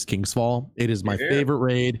far is Kingsfall. It is my favorite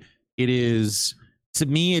raid. It is, to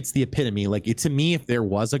me, it's the epitome. Like to me, if there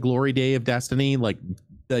was a glory day of Destiny, like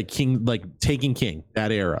the King, like taking King,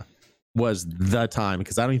 that era was the time,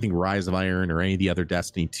 because I don't even think Rise of Iron or any of the other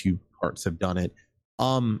Destiny 2 parts have done it.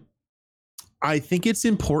 I think it's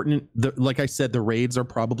important that, like I said, the raids are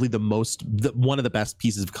probably one of the best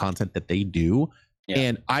pieces of content that they do. Yeah.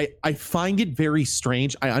 And I find it very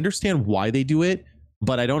strange. I understand why they do it,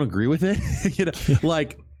 but I don't agree with it.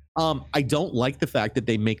 I don't like the fact that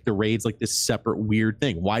they make the raids like this separate weird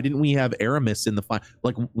thing. Why didn't we have Aramis in the final?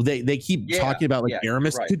 Like they keep talking about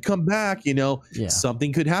Aramis could come back,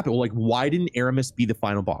 something could happen. Well, like, why didn't Aramis be the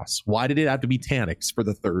final boss? Why did it have to be Taniks for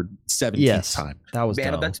the 17th time? That was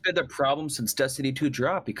dumb. That's been the problem since Destiny 2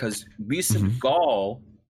 dropped, because recent Gaul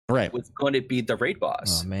was going to be the raid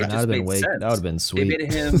boss. Oh man, that would have been sweet. They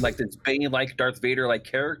made him like this Bane like Darth Vader like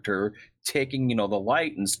character, taking the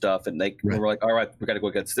light and stuff, and we were like, all right, we got to go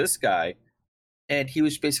against this guy, and he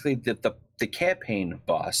was basically the campaign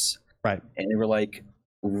boss, right? And they were like,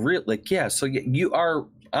 really, like, yeah, so you are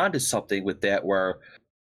onto something with that, where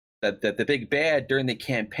that the big bad during the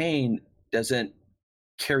campaign doesn't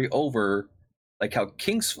carry over. Like how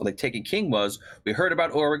taking King was. We heard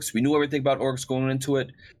about Oryx, we knew everything about Oryx going into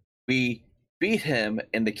it. We beat him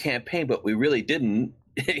in the campaign, but we really didn't.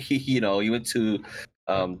 He went to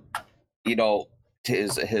to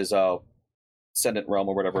his ascendant realm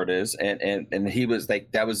or whatever it is, and he was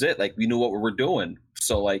like, that was it. Like, we knew what we were doing.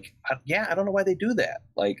 So like, I don't know why they do that.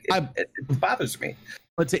 Like, it bothers me.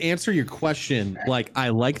 But to answer your question, like, I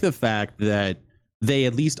like the fact that they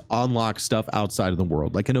at least unlock stuff outside of the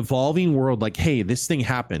world, like an evolving world. Like, hey, this thing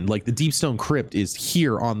happened. Like, the Deepstone Crypt is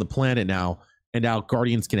here on the planet now, and now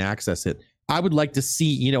Guardians can access it. I would like to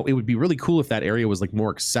see, it would be really cool if that area was like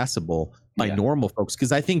more accessible by normal folks,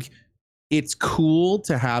 because I think it's cool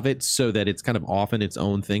to have it so that it's kind of off in its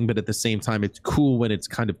own thing, but at the same time, it's cool when it's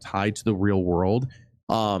kind of tied to the real world.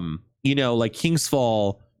 Like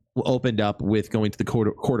Kingsfall opened up with going to the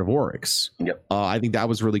court of Oryx. Yep. I think that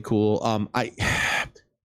was really cool.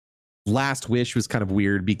 Last Wish was kind of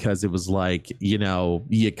weird because it was like, you know,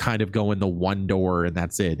 you kind of go in the one door and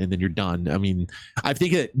that's it, and then you're done. I mean, I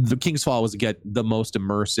think the King's Fall was the most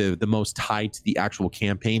immersive, the most tied to the actual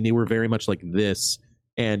campaign. They were very much like this,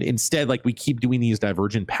 and instead, like, we keep doing these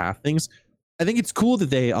divergent path things. I think it's cool that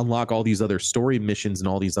they unlock all these other story missions and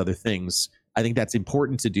all these other things. I think that's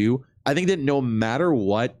important to do. I think that no matter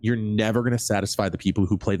what, you're never going to satisfy the people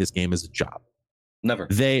who play this game as a job. Never.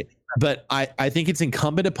 But I think it's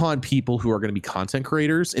incumbent upon people who are going to be content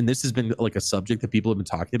creators, and this has been like a subject that people have been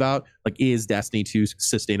talking about, like, is Destiny 2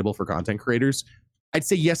 sustainable for content creators? I'd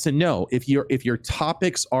say yes and no. If your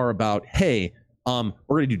topics are about, hey, we're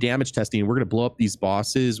going to do damage testing, we're going to blow up these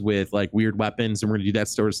bosses with like weird weapons, and we're going to do that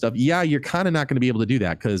sort of stuff, yeah, you're kind of not going to be able to do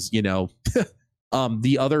that because, you know,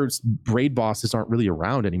 the other raid bosses aren't really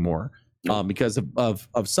around anymore because of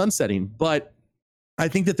sunsetting. But I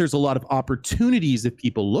think that there's a lot of opportunities if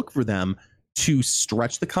people look for them to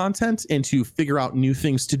stretch the content and to figure out new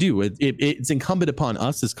things to do. It's incumbent upon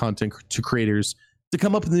us as content creators to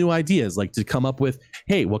come up with new ideas, like to come up with,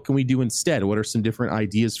 hey, what can we do instead? What are some different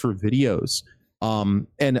ideas for videos?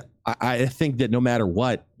 And I think that no matter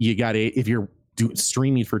what, you got to, if you're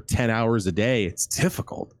streaming for 10 hours a day, it's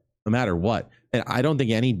difficult no matter what. And I don't think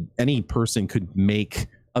any person could make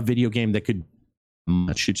a video game that could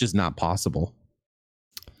much. It's just not possible.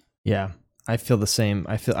 Yeah, I feel the same.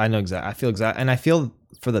 I feel exact, and I feel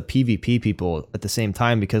for the PvP people at the same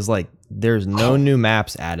time, because like there's no new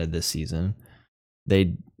maps added this season.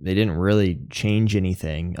 They didn't really change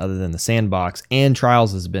anything other than the sandbox, and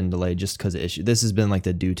Trials has been delayed just because of issue. This has been like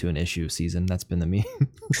the due to an issue season. That's been the meme.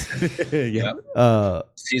 Yeah.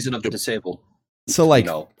 Season of the disabled. So like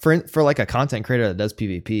for like a content creator that does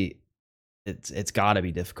PvP, it's got to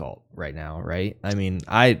be difficult right now, right? I mean,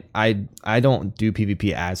 I don't do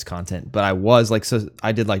PvP as content, but I was like, so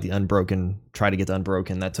I did like the Unbroken, try to get the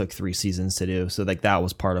Unbroken. That took 3 seasons to do. So like that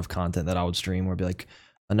was part of content that I would stream, where it'd be like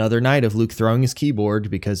another night of Luke throwing his keyboard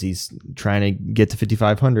because he's trying to get to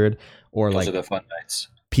 5,500, or those like are the fun nights.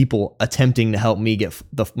 People attempting to help me get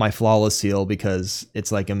my flawless seal, because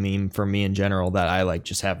it's like a meme for me in general that I like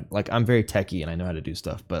just have, like, I'm very techie and I know how to do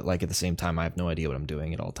stuff, but like at the same time I have no idea what I'm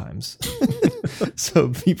doing at all times. So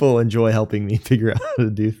people enjoy helping me figure out how to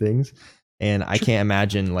do things, and I can't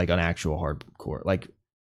imagine like an actual hardcore like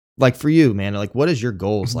for you, man, like what is your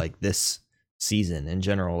goals like this season in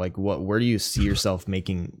general? Like where do you see yourself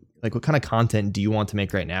making, like what kind of content do you want to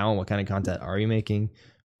make right now, and what kind of content are you making?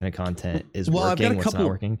 Kind of content is working, what's not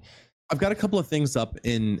working? I've got a couple of things up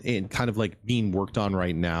in kind of like being worked on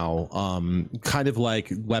right now, kind of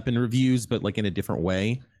like weapon reviews, but like in a different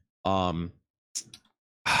way. I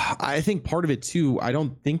think part of it too,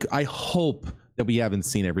 I hope that we haven't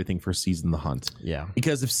seen everything for Season the Hunt. Yeah,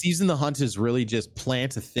 because if Season the Hunt is really just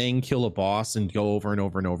plant a thing, kill a boss, and go over and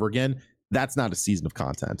over and over again, that's not a season of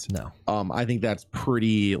content. No. I think that's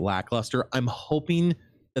pretty lackluster. I'm hoping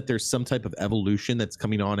that there's some type of evolution that's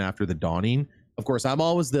coming on after the Dawning. Of course, I'm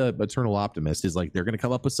always the eternal optimist, is like they're going to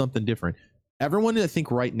come up with something different. Everyone, I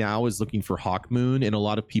think, right now is looking for Hawk Moon, and a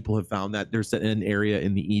lot of people have found that there's an area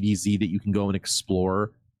in the EDZ that you can go and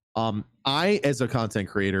explore. As a content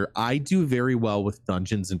creator, I do very well with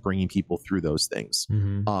dungeons and bringing people through those things.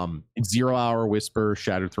 0 Hour Whisper,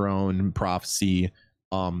 Shattered Throne, Prophecy,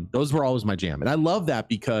 those were always my jam, and I love that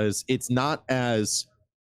because it's not as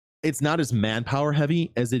manpower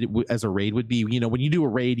heavy as a raid would be. You know, when you do a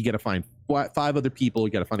raid, you got to find 5 other people,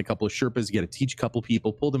 you got to find a couple of Sherpas, you got to teach a couple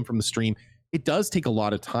people, pull them from the stream. It does take a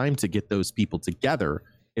lot of time to get those people together.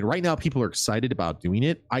 And right now, people are excited about doing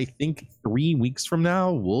it. I think 3 weeks from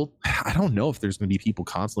now, I don't know if there's going to be people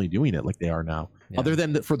constantly doing it like they are now, other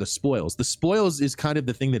than for the spoils. The spoils is kind of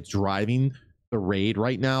the thing that's driving the raid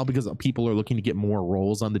right now, because people are looking to get more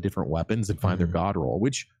rolls on the different weapons and find their god roll,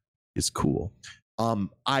 which is cool.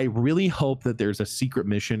 I really hope that there's a secret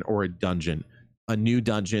mission or a new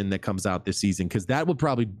dungeon that comes out this season, because that would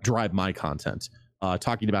probably drive my content.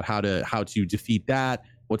 Talking about how to defeat that,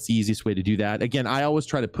 what's the easiest way to do that. Again, I always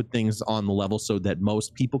try to put things on the level so that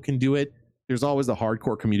most people can do it. There's always a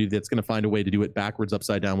hardcore community that's going to find a way to do it backwards,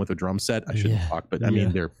 upside down with a drum set. I shouldn't talk, but I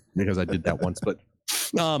mean, because I did that once. But,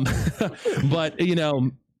 but you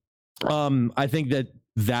know, I think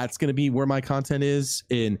that's going to be where my content is.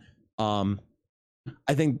 In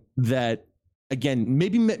I think that, again,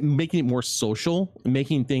 maybe making it more social,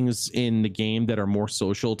 making things in the game that are more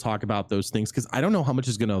social, talk about those things, because I don't know how much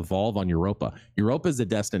is going to evolve on Europa. Europa as a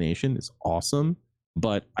destination is awesome,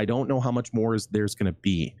 but I don't know how much more there's going to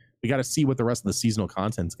be. We got to see what the rest of the seasonal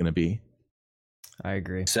content is going to be. I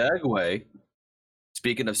agree. Segue.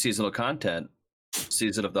 Speaking of seasonal content,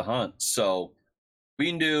 Season of the Hunt. So we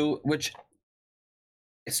can do, which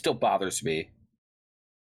it still bothers me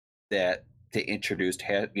that they introduced,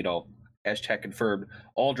 hashtag confirmed,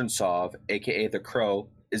 Aldrin Sov, aka the Crow,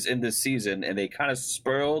 is in this season, and they kind of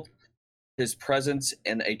spoiled his presence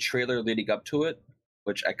in a trailer leading up to it,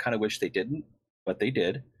 which I kind of wish they didn't, but they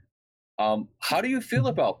did. How do you feel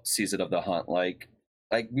about Season of the Hunt? Like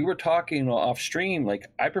we were talking off stream. Like,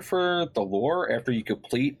 I prefer the lore after you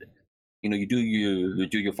complete. You do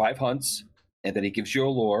your 5 hunts, and then he gives you a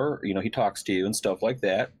lore. He talks to you and stuff like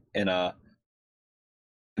that, and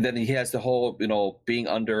then he has the whole being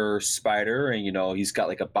under Spider, and he's got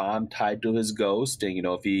like a bomb tied to his ghost, and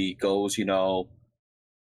if he goes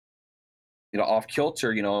off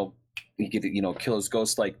kilter, he could kill his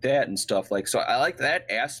ghost like that and stuff. Like, so I like that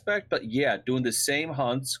aspect, but yeah, doing the same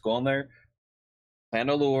hunts, go in there,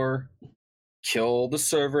 plant a lure, kill the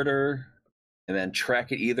servitor, and then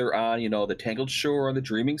track it either on the Tangled Shore or the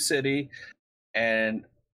Dreaming City. And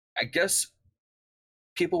I guess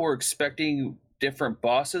people were expecting different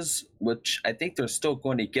bosses, which I think they're still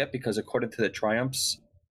going to get, because according to the triumphs,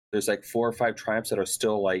 there's like 4 or 5 triumphs that are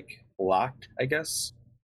still like locked, I guess.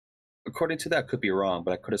 According to that, could be wrong,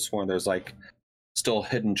 but I could have sworn there's like still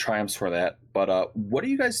hidden triumphs for that. But what do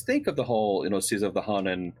you guys think of the whole Season of the Hunt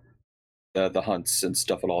and the hunts and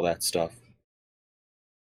stuff and all that stuff?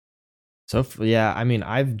 So yeah, I mean,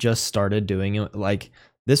 I've just started doing it. Like,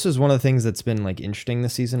 this was one of the things that's been like interesting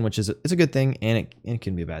this season, which is it's a good thing, and it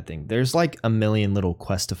can be a bad thing. There's like a million little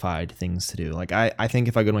questified things to do. Like, I think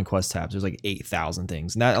if I go to my quest tabs, there's like 8,000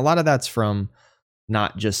 things, and a lot of that's from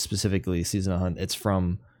not just specifically Season of the Hunt. It's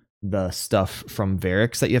from the stuff from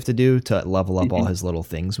Varix that you have to do to level up all his little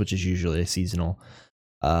things, which is usually a seasonal.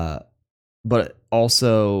 But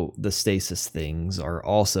also the stasis things are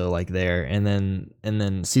also like there. And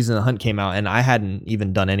then Season of the Hunt came out, and I hadn't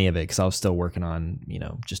even done any of it because I was still working on,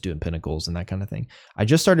 just doing pinnacles and that kind of thing. I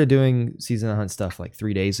just started doing Season of the Hunt stuff like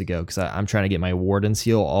 3 days ago, because I'm trying to get my Warden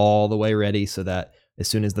seal all the way ready, so that as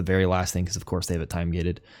soon as the very last thing, because of course they have it time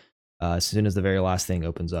gated, as soon as the very last thing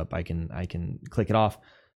opens up, I can click it off.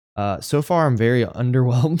 So far, I'm very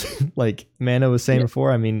underwhelmed. Like Mano was saying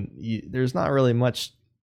before, I mean, there's not really much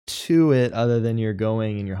to it other than you're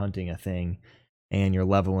going and you're hunting a thing and you're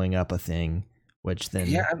leveling up a thing, which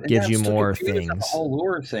then gives you more things. The whole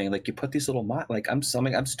lure thing, like you put these little I'm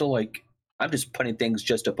still like, I'm just putting things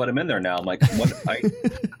just to put them in there now. I'm like, what?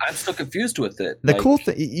 I'm still confused with it. The cool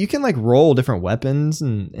thing, you can like roll different weapons,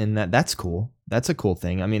 and that's cool. That's a cool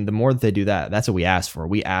thing. I mean, the more that they do that, that's what we ask for.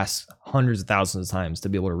 We ask hundreds of thousands of times to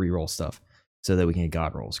be able to re-roll stuff so that we can get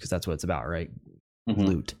god rolls, because that's what it's about, right? Mm-hmm.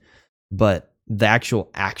 Loot. But the actual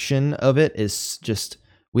action of it is just,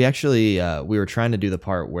 we were trying to do the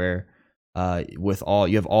part where you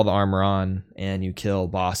have all the armor on and you kill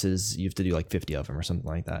bosses. You have to do like 50 of them or something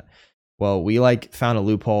like that. Well, we like found a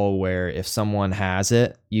loophole where if someone has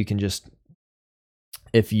it, you can just,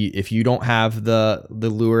 if you don't have the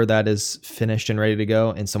lure that is finished and ready to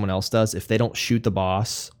go, and someone else does, if they don't shoot the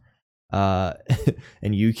boss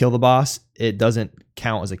and you kill the boss, it doesn't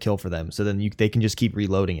count as a kill for them. So then they can just keep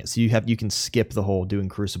reloading it. So you can skip the whole doing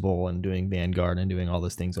Crucible and doing Vanguard and doing all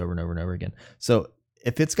those things over and over and over again. So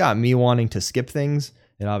if it's got me wanting to skip things,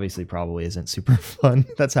 it obviously probably isn't super fun.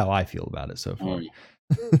 That's how I feel about it so far.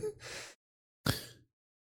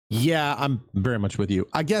 Yeah, I'm very much with you.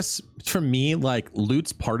 I guess for me, like,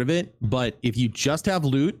 loot's part of it, but if you just have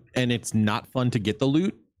loot and it's not fun to get the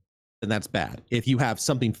loot, then that's bad. If you have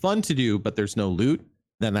something fun to do but there's no loot,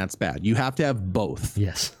 then that's bad. You have to have both.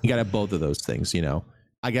 Yes. You got to have both of those things,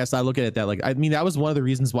 I guess I look at it that, like, I mean, that was one of the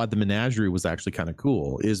reasons why the menagerie was actually kind of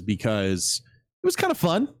cool, is because it was kind of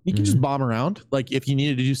fun. You can just bomb around. Like, if you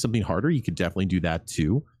needed to do something harder, you could definitely do that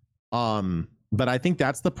too. But I think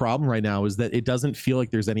that's the problem right now, is that it doesn't feel like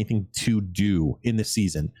there's anything to do in the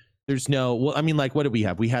season. There's what did we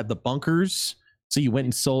have? We had the bunkers. So you went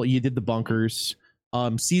and you did the bunkers.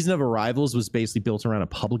 Season of Arrivals was basically built around a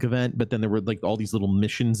public event, but then there were like all these little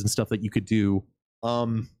missions and stuff that you could do.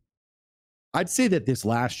 I'd say that this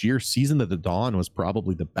last year, Season of the Dawn was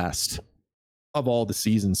probably the best of all the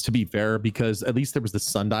seasons, to be fair, because at least there was the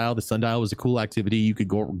sundial. The sundial was a cool activity. You could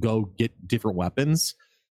go get different weapons.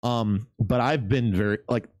 But I've been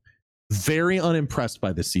very unimpressed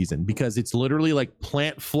by this season, because it's literally like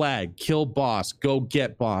plant flag, kill boss, go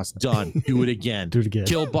get boss, done, do it again,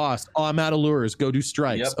 kill boss, oh, I'm out of lures, go do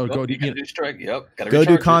strikes, go do strike, go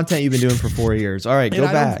do content you've been doing for 4 years. All right, go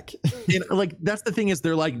back. And like, that's the thing, is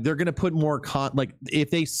they're gonna put more if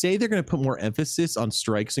they say they're gonna put more emphasis on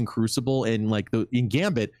strikes and Crucible and like in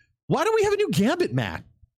Gambit, why do we have a new Gambit map?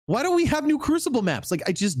 Why don't we have new Crucible maps? Like,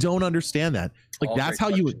 I just don't understand that. Like, that's how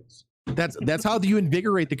you would. That's how you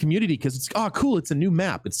invigorate the community, because it's cool, it's a new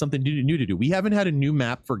map, it's something new to do. We haven't had a new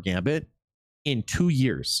map for Gambit in 2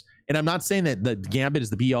 years, and I'm not saying that the Gambit is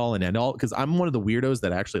the be all and end all, because I'm one of the weirdos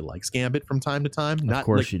that actually likes Gambit from time to time. Not of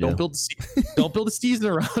course like, you do. Don't build a season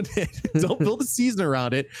around it. Don't build a season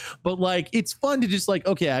around it. But like, it's fun to just like,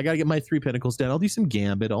 okay, I gotta get my 3 pinnacles down. I'll do some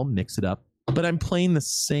Gambit. I'll mix it up. But I'm playing the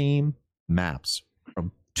same maps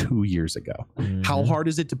from 2 years ago. Mm-hmm. How hard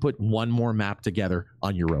is it to put one more map together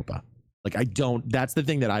on Europa? Like, that's the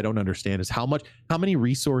thing that I don't understand, is how many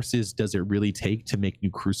resources does it really take to make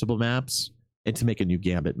new Crucible maps and to make a new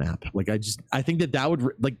Gambit map? Like, I think that would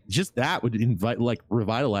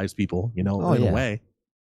revitalize people, in a way.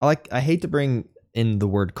 I hate to bring in the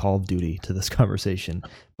word Call of Duty to this conversation,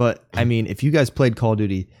 but I mean, if you guys played Call of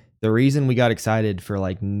Duty, the reason we got excited for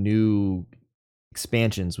like new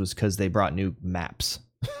expansions was because they brought new maps.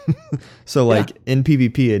 So like in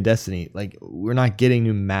PvP and Destiny, like we're not getting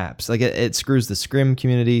new maps. Like it screws the Scrim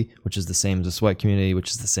community, which is the same as the Sweat community,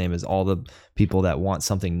 which is the same as all the people that want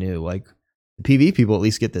something new. Like the PvE people at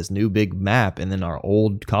least get this new big map, and then our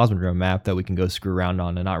old Cosmodrome map that we can go screw around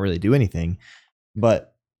on and not really do anything.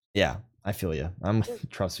 But yeah, I feel you.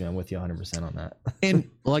 Trust me, I'm with you 100% on that. And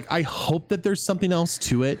like, I hope that there's something else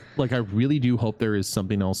to it. Like, I really do hope there is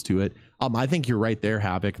something else to it. I think you're right there,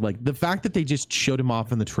 Havoc. Like, the fact that they just showed him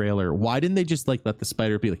off in the trailer, why didn't they just like let the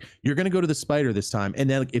spider be like, you're going to go to the spider this time? And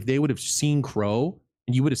then like, if they would have seen Crow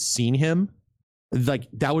and you would have seen him, like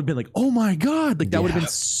that would have been like, oh my God, like that would have been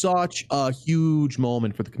such a huge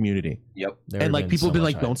moment for the community. Yep. And like people have been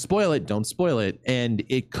like, don't spoil it. And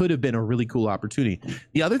it could have been a really cool opportunity.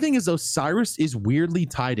 The other thing is, Osiris is weirdly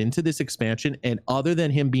tied into this expansion. And other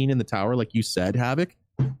than him being in the tower, like you said, Havoc,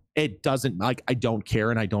 it doesn't, like, I don't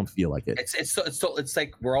care and I don't feel like it. It's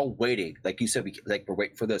like we're all waiting. Like you said, we're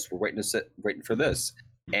waiting for this. We're waiting for this.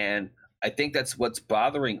 And I think that's what's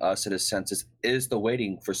bothering us in a sense is the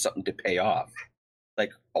waiting for something to pay off.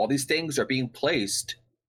 Like all these things are being placed.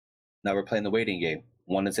 Now we're playing the waiting game.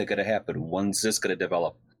 When is it going to happen? When's this going to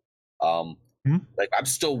develop? Like I'm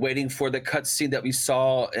still waiting for the cutscene that we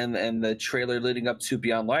saw in the trailer leading up to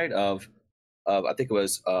Beyond Light of I think it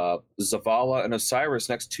was Zavala and Osiris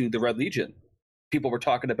next to the Red Legion. People were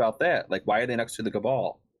talking about that. Like, why are they next to the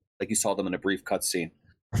Cabal? Like you saw them in a brief cutscene.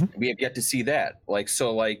 We have yet to see that. Like,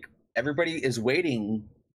 so like everybody is waiting,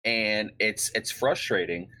 and it's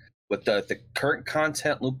frustrating with the current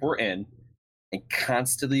content loop we're in, and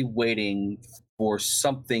constantly waiting for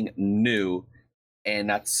something new, and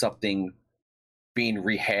not something being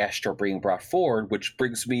rehashed or being brought forward, which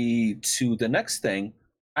brings me to the next thing,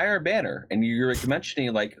 Iron Banner. And you're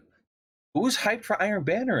mentioning, like, who's hyped for Iron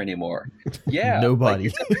Banner anymore? Yeah, nobody.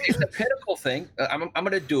 Like, it's a pinnacle thing. I'm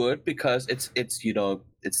going to do it because it's it's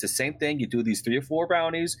the same thing. You do these 3 or 4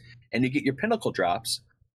 bounties, and you get your pinnacle drops.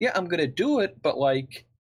 Yeah, I'm going to do it, but like,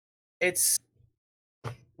 it's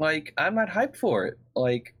like I'm not hyped for it.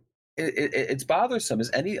 Like it's bothersome. Is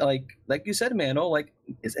any like you said, Mano? Like,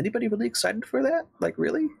 is anybody really excited for that? Like,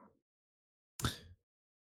 really?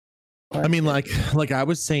 I mean, like I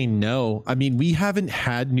was saying, no. I mean, we haven't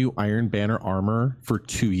had new Iron Banner armor for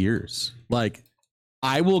 2 years. Like,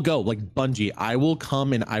 I will go, like Bungie, I will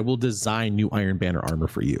come and I will design new Iron Banner armor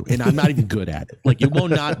for you, and I'm not even good at it. Like,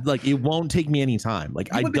 it won't take me any time. Like,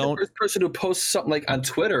 I don't. The first person who posts something like on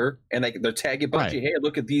Twitter and like they're tagging Bungie, hey,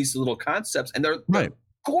 look at these little concepts, and they're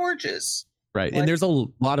gorgeous. Right. And there's a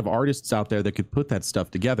lot of artists out there that could put that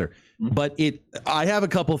stuff together. But I have a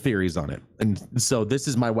couple theories on it. And so this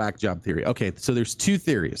is my whack job theory. Okay, so there's 2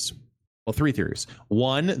 theories. Well, 3 theories.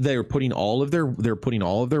 One, they're putting all of their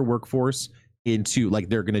workforce into, like,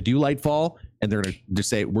 they're going to do Lightfall, and they're going to just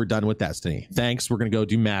say, we're done with Destiny. Thanks. We're going to go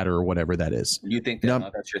do Matter or whatever that is. You think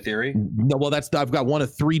that's your theory? No, well, I've got one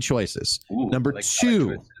of 3 choices. Ooh,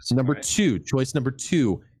 Choice number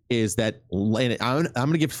two is that, and I'm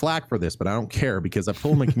going to give flack for this, but I don't care because I've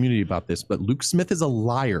told my community about this, but Luke Smith is a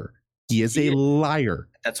liar. He is a liar.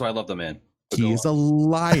 That's why I love the man. He is a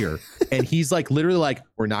liar. And he's like, literally like,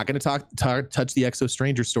 we're not going to touch the Exo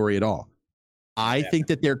Stranger story at all. I think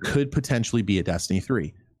that there could potentially be a Destiny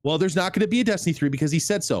 3. Well, there's not going to be a Destiny 3 because he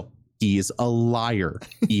said so. He is a liar.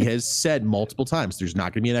 He has said multiple times, there's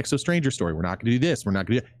not going to be an Exo Stranger story. We're not going to do this. We're not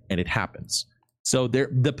going to do it. And it happens. So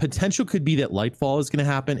the potential could be that Lightfall is going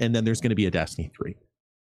to happen, and then there's going to be a Destiny 3.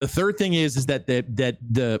 The third thing is that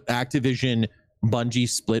the Activision Bungie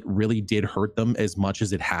split really did hurt them as much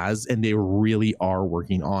as it has, and they really are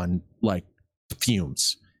working on like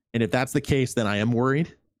fumes. And if that's the case, then I am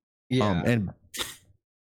worried. Yeah. And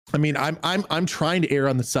I mean, I'm trying to err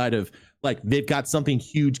on the side of like they've got something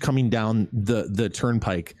huge coming down the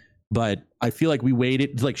turnpike, but I feel like we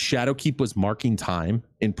waited, like Shadowkeep was marking time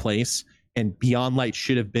in place, and Beyond Light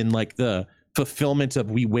should have been like the fulfillment of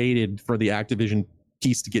we waited for the Activision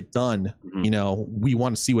piece to get done. Mhm. You know, we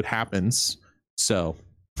want to see what happens. So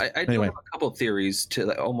I do Anyway. have a couple of theories to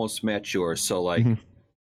like, almost match yours. So like, Mhm.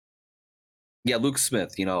 yeah, Luke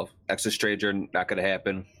Smith, you know, Extra Stranger, not going to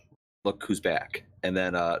happen. Look who's back. And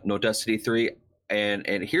then No Destiny 3.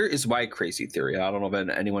 And here is my crazy theory. I don't know if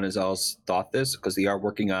anyone else thought this, because they are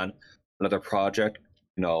working on another project,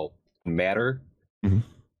 you know, Matter. Mhm.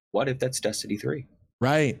 What if that's Destiny 3?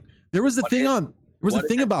 Right. There was a What thing if- on. There was a What if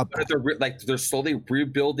thing that- about what if that. they're slowly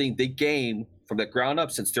rebuilding the game from the ground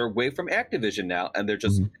up, since they're away from Activision now, and they're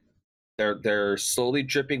just they're slowly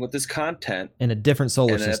dripping with this content. In a different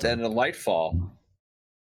solar And at the system. end of Lightfall,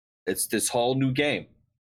 it's this whole new game,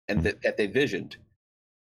 and that they visioned,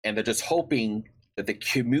 and they're just hoping that the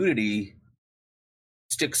community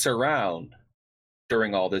sticks around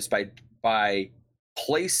during all this by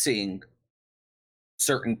placing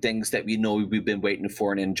certain things that we know we've been waiting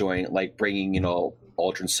for and enjoying, like bringing, you know,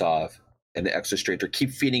 Aldrin Sov and the Extra Stranger,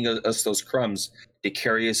 keep feeding us those crumbs to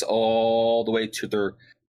carry us all the way to their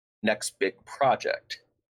next big project.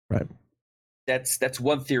 Right. That's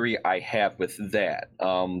one theory I have with that.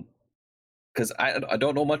 Because I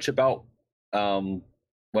don't know much about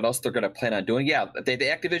what else they're going to plan on doing. Yeah, the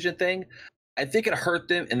Activision thing, I think it hurt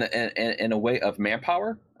them in a way of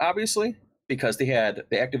manpower, obviously, because they had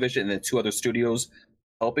the Activision and the two other studios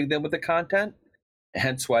helping them with the content.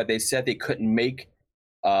 Hence why they said they couldn't make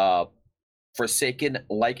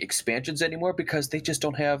Forsaken-like expansions anymore, because they just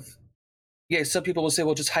don't have. Yeah, some people will say,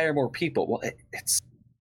 well, just hire more people. Well,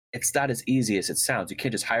 it's not as easy as it sounds. You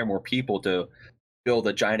can't just hire more people to build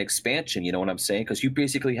a giant expansion. You know what I'm saying? Because you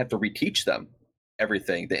basically have to reteach them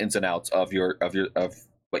everything, the ins and outs of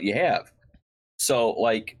what you have. So,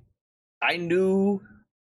 like, I knew,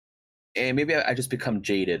 and maybe I just become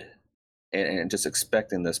jaded and just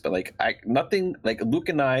expecting this, but like, nothing. Like Luke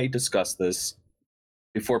and I discussed this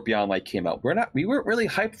before Beyond Light came out. We weren't really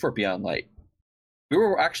hyped for Beyond Light. We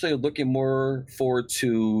were actually looking more forward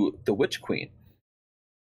to the Witch Queen.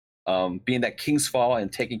 Being that King's Fall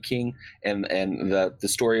and Taken King and the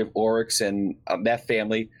story of Oryx and that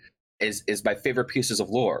family is my favorite pieces of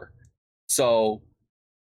lore. So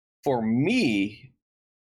for me,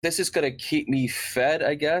 this is going to keep me fed,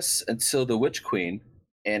 I guess, until the Witch Queen.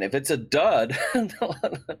 And if it's a dud,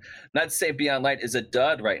 not say Beyond Light is a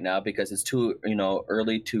dud right now because it's too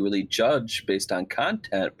early to really judge based on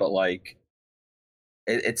content, but like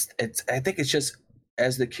it's I think it's just,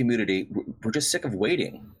 as the community, we're just sick of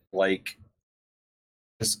waiting. Like,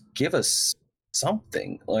 just give us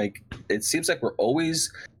something. Like, it seems like we're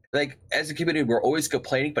always, like, as a community, we're always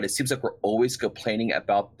complaining, but it seems like we're always complaining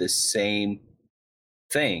about the same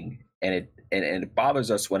thing, and it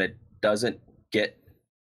bothers us when it doesn't get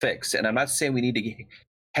fixed. And I'm not saying we need to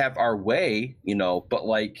have our way, but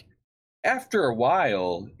like, after a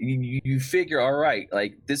while, you figure, all right,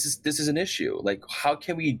 like this is an issue. Like, what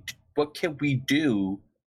can we do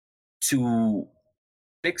to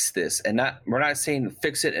fix this? And we're not saying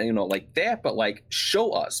fix it and like that, but like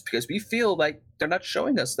show us, because we feel like they're not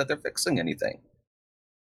showing us that they're fixing anything.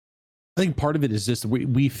 I think part of it is just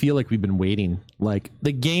we feel like we've been waiting. Like,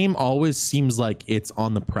 the game always seems like it's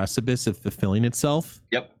on the precipice of fulfilling itself.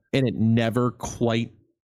 Yep. And it never quite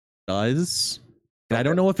does. And I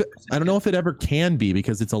don't know if it ever can be,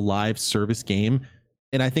 because it's a live service game.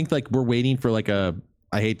 And I think like we're waiting for like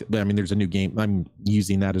there's a new game. I'm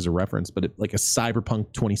using that as a reference, but like a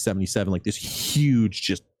Cyberpunk 2077, like this huge,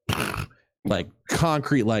 just like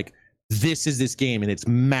concrete, like this is this game, and it's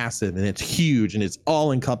massive and it's huge and it's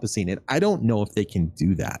all encompassing. And I don't know if they can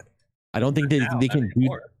do that. I don't think they can do.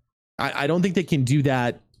 I don't think they can do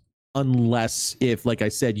that unless, if, like I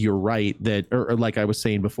said, you're right, that, or like I was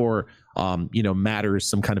saying before, Matters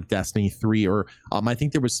some kind of Destiny 3, or I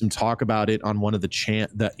think there was some talk about it on one of the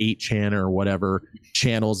 8chan or whatever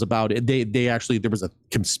channels about it. They actually, there was a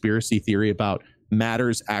conspiracy theory about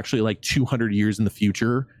Matters actually like 200 years in the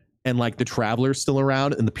future, and like the Traveler's still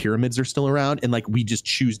around and the pyramids are still around, and like we just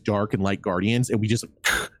choose Dark and Light Guardians and we just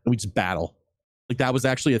battle. Like, that was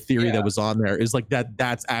actually a theory that was on there, is like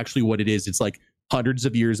that's actually what it is. It's like hundreds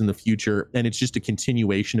of years in the future, and it's just a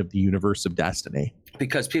continuation of the universe of Destiny.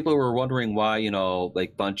 Because people were wondering why,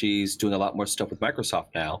 like Bungie's doing a lot more stuff with Microsoft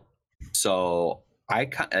now. So I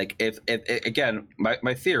like, if again,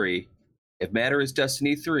 my theory, if Matter is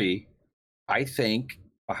Destiny 3, I think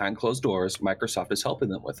behind closed doors, Microsoft is helping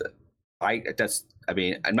them with it.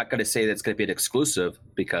 I'm not going to say that's going to be an exclusive,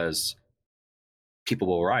 because people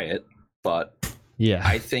will riot, but yeah,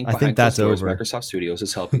 I think that's closed doors, over. Microsoft Studios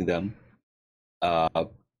is helping them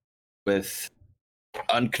with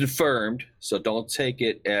unconfirmed, so don't take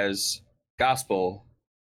it as gospel,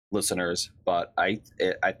 listeners. But I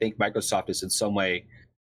think Microsoft is in some way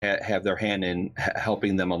have their hand in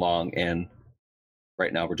helping them along, and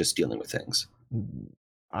right now we're just dealing with things.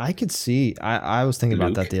 I could see. I was thinking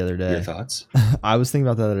about that the other day. Your thoughts? I was thinking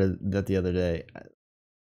about that the other day.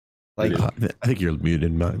 Like, I think you're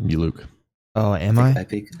muted, you Luke. Oh, am I? I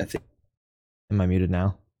think. Am I muted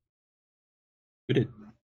now? Muted,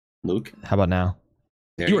 Luke. How about now?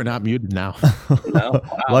 You are not muted now. No?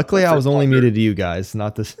 Wow. Luckily, I was only muted to you guys,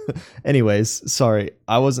 not this. Anyways, sorry,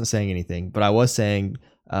 I wasn't saying anything, but I was saying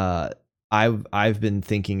I've been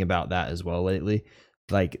thinking about that as well lately.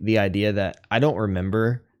 Like the idea that I don't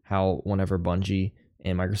remember how whenever Bungie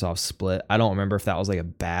and Microsoft split, I don't remember if that was like a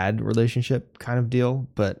bad relationship kind of deal.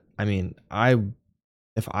 But I mean,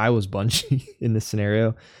 if I was Bungie in this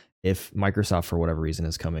scenario, if Microsoft for whatever reason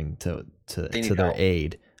is coming to their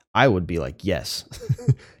aid, I would be like, yes,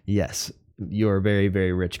 yes, you're a very,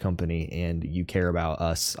 very rich company and you care about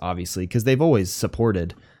us, obviously, because they've always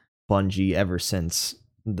supported Bungie ever since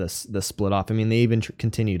the split off. I mean, they even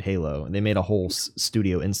continued Halo. They made a whole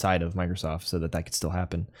studio inside of Microsoft so that could still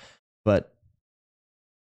happen. But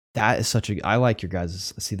that is I like your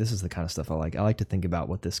guys', see, this is the kind of stuff I like. I like to think about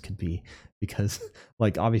what this could be because,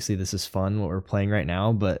 like, obviously this is fun, what we're playing right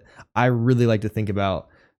now, but I really like to think about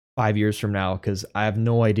 5 years from now because I have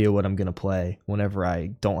no idea what I'm going to play whenever I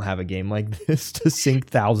don't have a game like this to sink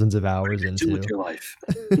thousands of hours into. Do with your life.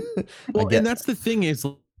 Well, and that's the thing is,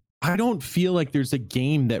 I don't feel like there's a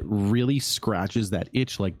game that really scratches that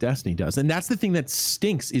itch like Destiny does. And that's the thing that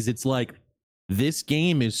stinks is it's like this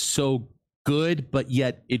game is so good, but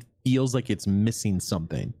yet it feels like it's missing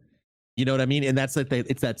something. You know what I mean? And that's like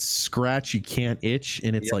it's that scratch you can't itch.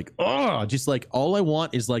 And it's like, oh, just like all I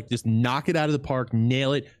want is like just knock it out of the park,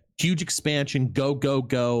 nail it, huge expansion,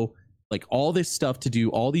 go. Like all this stuff to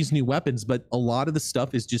do, all these new weapons, but a lot of the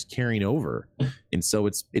stuff is just carrying over. And so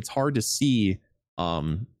it's hard to see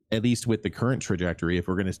at least with the current trajectory, if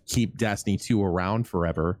we're going to keep Destiny 2 around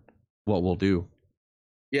forever, what we'll do.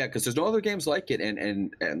 Yeah, because there's no other games like it.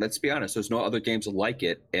 And let's be honest, there's no other games like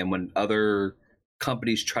it. And when other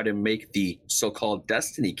companies try to make the so-called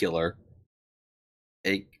Destiny killer,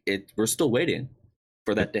 we're still waiting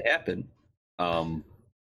for that to happen.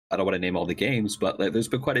 I don't want to name all the games, but there's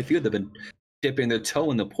been quite a few that have been dipping their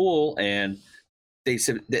toe in the pool, and they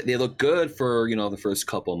look good for the first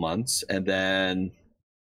couple of months, and then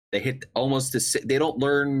they hit almost they don't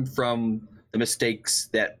learn from the mistakes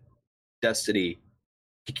that Destiny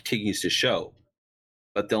continues to show.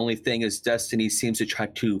 But the only thing is Destiny seems to try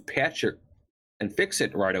to patch it and fix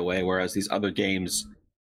it right away, whereas these other games,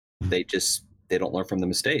 they don't learn from the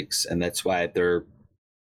mistakes, and that's why they're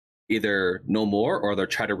either no more or they're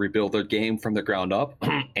trying to rebuild their game from the ground up.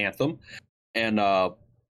 Anthem. And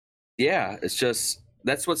it's just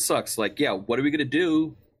that's what sucks. Like, what are we gonna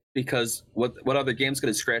do? Because what other game's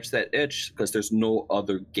going to scratch that itch? Because there's no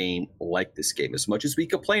other game like this game. As much as we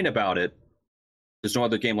complain about it, there's no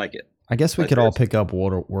other game like it. I guess we could all pick up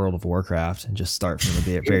World of Warcraft and just start from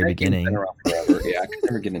the very beginning. Been around forever. Yeah, I could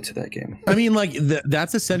never get into that game. I mean, like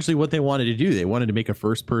that's essentially what they wanted to do. They wanted to make a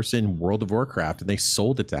first-person World of Warcraft, and they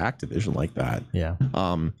sold it to Activision like that. Yeah.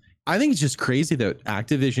 I think it's just crazy that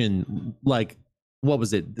Activision, like, what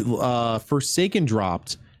was it? Forsaken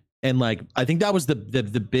dropped. And like, I think that was the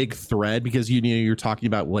big thread because you're talking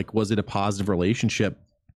about like, was it a positive relationship?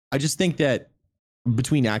 I just think that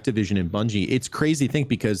between Activision and Bungie, it's crazy to think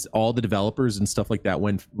because all the developers and stuff like that,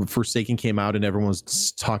 when Forsaken came out and everyone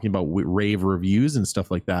was talking about rave reviews and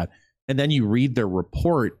stuff like that, and then you read their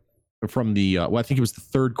report from the I think it was the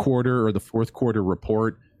third quarter or the fourth quarter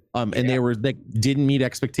report, and they didn't meet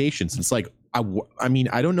expectations. It's like I mean,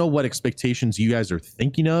 I don't know what expectations you guys are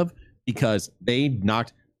thinking of because they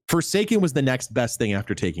knocked. Forsaken was the next best thing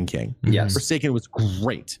after Taken King. Yes. Forsaken was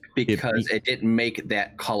great. Because it didn't make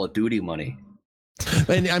that Call of Duty money.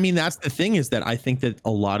 And I mean, that's the thing is that I think that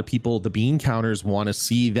a lot of people, the bean counters, want to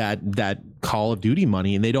see that Call of Duty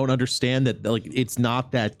money, and they don't understand that like it's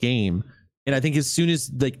not that game. And I think as soon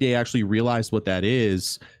as like they actually realize what that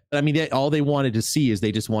is, I mean, all they wanted to see is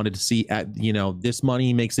they just wanted to see this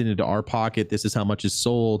money makes it into our pocket. This is how much is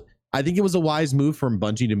sold. I think it was a wise move from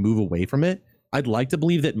Bungie to move away from it. I'd like to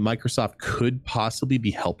believe that Microsoft could possibly be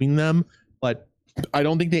helping them, but I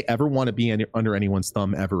don't think they ever want to be under anyone's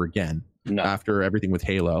thumb ever again. No. After everything with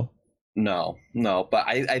Halo. No, but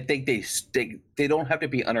I think they don't have to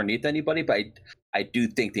be underneath anybody, but I do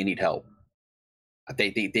think they need help.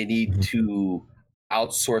 They need to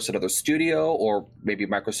outsource another studio, or maybe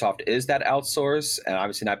Microsoft is that outsource, and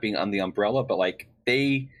obviously not being on the umbrella, but like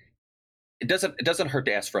they it doesn't hurt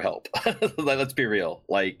to ask for help. Let's be real.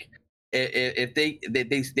 Like if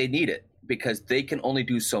they need it, because they can only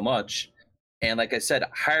do so much. And like I said,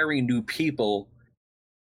 hiring new people,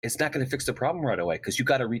 it's not going to fix the problem right away, because you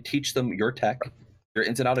got to reteach them your tech, your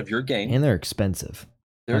ins and out of your game. And they're expensive.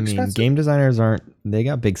 They're expensive. Game designers they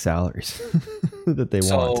got big salaries that they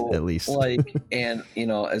want, at least. Like, and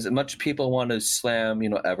as much people want to slam,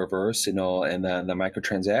 Eververse, and then the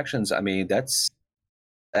microtransactions, I mean, that's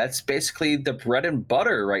basically the bread and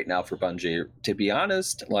butter right now for Bungie, to be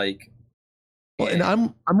honest. Like, well, and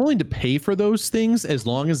I'm willing to pay for those things as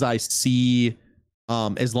long as I see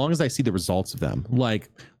the results of them. Like,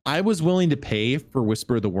 I was willing to pay for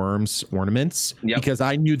Whisper of the Worms ornaments because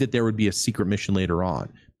I knew that there would be a secret mission later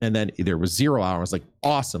on. And then there was 0 hour. I was like,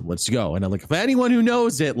 awesome, let's go. And I'm like, if anyone who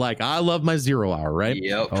knows it, like, I love my 0 hour, right?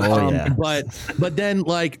 Yep. Yeah. But then,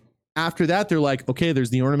 like, after that, they're like, okay, there's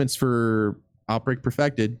the ornaments for Outbreak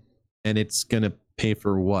Perfected, and it's gonna pay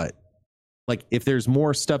for what? Like, if there's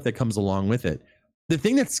more stuff that comes along with it. The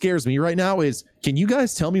thing that scares me right now is, can you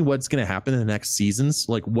guys tell me what's going to happen in the next seasons?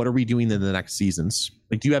 Like, what are we doing in the next seasons?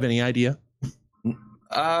 Like, do you have any idea?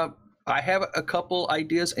 I have a couple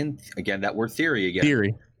ideas, and again, that word theory again.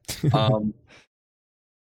 Theory.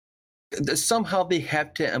 Somehow they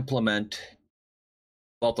have to implement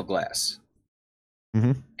Vault of Glass,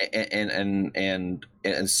 and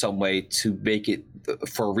in some way to make it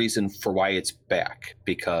for a reason for why it's back,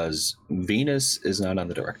 because Venus is not on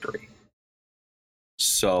the directory.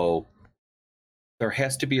 So there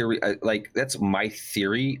has to be like, that's my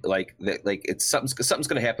theory. Like that, like it's something's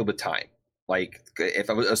going to happen with time. Like, if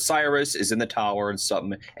Osiris is in the tower and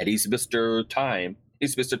something, and he's Mr. Time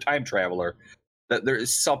Traveler, that there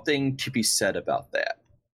is something to be said about that.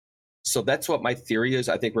 So that's what my theory is.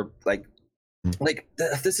 I think we're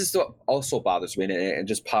this is what also bothers me, and it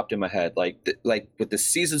just popped in my head. Like with the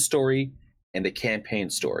season story and the campaign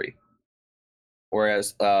story.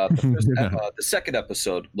 Whereas the second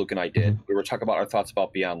episode Luke and I did, we were talking about our thoughts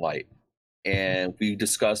about Beyond Light, and we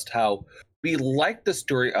discussed how we liked the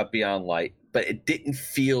story of Beyond Light, but it didn't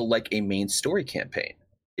feel like a main story campaign.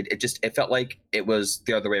 It felt like it was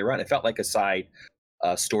the other way around. It felt like a side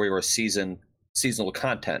story or a seasonal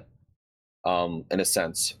content, in a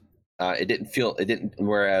sense. It didn't.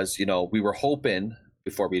 Whereas we were hoping,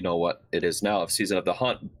 before we know what it is now, of Season of the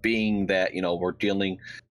Hunt, being that we're dealing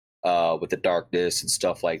with the darkness and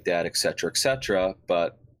stuff like that, etc.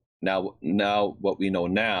 But now what we know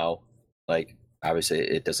now, like, obviously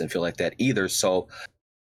it doesn't feel like that either. So,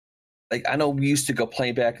 like, I know we used to go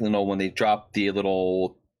playing back, when they dropped the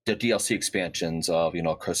DLC expansions of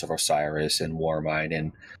Curse of Osiris and Warmind,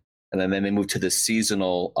 and then they moved to the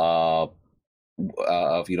seasonal of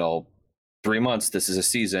 3 months. This is a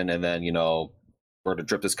season, and then we're to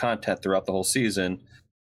drip this content throughout the whole season.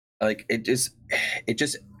 Like,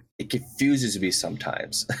 it confuses me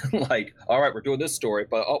sometimes. Like, all right, we're doing this story,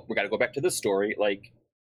 but we got to go back to this story. Like,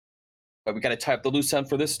 but we got to tie up the loose end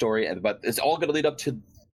for this story, but it's all going to lead up to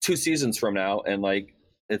 2 seasons from now, and like,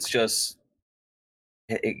 it's just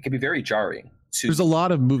it can be very jarring. There's a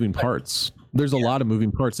lot of moving parts. There's a lot of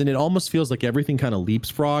moving parts, and it almost feels like everything kind of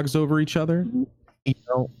leapfrogs over each other.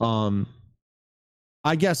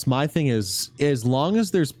 I guess my thing is, as long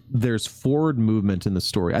as there's forward movement in the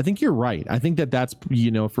story, I think you're right. I think that's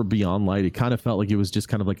for Beyond Light, it kind of felt like it was just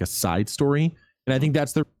kind of like a side story, and I think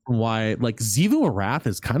that's the reason why, like, Xivu Arath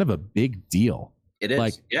is kind of a big deal. It is,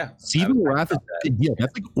 like, yeah. Xivu Arath is a big deal.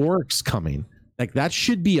 That's like Oryx coming. Like, that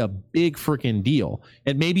should be a big freaking deal.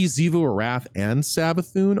 And maybe Xivu Arath and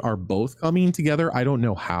Savathun are both coming together. I don't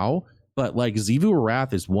know how, but like, Xivu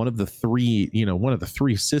Arath is one of the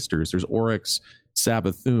three sisters. There's Oryx,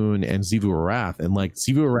 Savathun, and Xivu Arath, and like,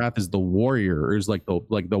 Xivu Arath is the warrior, or is like the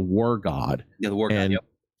war god. Yeah, the war god. Yep.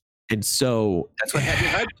 And so that's what had me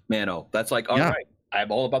hyped, Mano. That's like, all right, I'm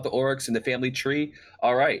all about the Oryx and the family tree.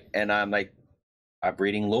 All right, and I'm like, I'm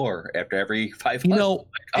reading lore after every 5 months.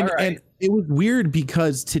 And it was weird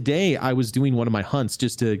because today I was doing one of my hunts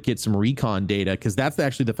just to get some recon data, because that's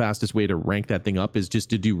actually the fastest way to rank that thing up, is just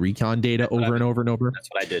to do recon data over and over and over. That's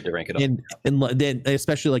what I did to rank it up. And then,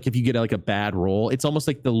 especially like if you get like a bad roll, it's almost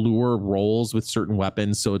like the lure rolls with certain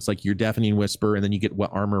weapons. So it's like your Deafening Whisper, and then you get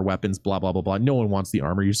armor, weapons, blah blah blah blah. No one wants the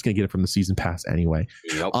armor. You're just gonna get it from the season pass anyway.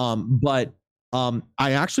 Yep. But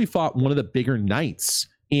I actually fought one of the bigger knights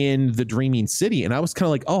in the Dreaming City, and I was kind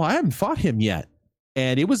of like, oh, I haven't fought him yet.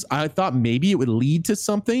 And I thought maybe it would lead to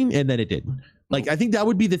something, and then it didn't. Like, I think that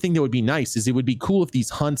would be the thing that would be nice, is it would be cool if these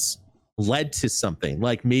hunts led to something.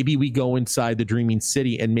 Like, maybe we go inside the Dreaming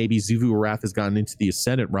City, and maybe Xivu Arath has gotten into the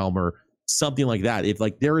Ascendant Realm, or something like that. If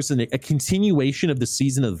like there is a continuation of the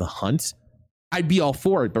Season of the Hunt, I'd be all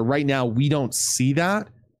for it. But right now we don't see that.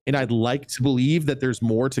 And I'd like to believe that there's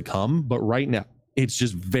more to come. But right now it's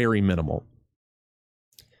just very minimal.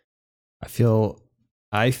 I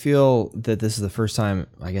feel that this is the first time,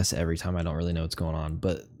 I guess every time I don't really know what's going on,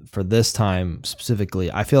 but for this time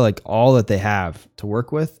specifically, I feel like all that they have to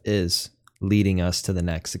work with is leading us to the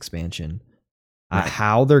next expansion. Right.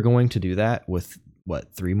 How they're going to do that with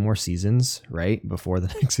 3 more seasons, right? Before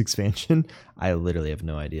the next expansion, I literally have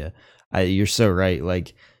no idea. You're so right.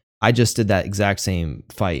 Like, I just did that exact same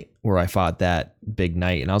fight where I fought that big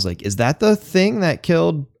knight, and I was like, is that the thing that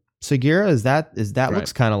killed Sagira? Is that right?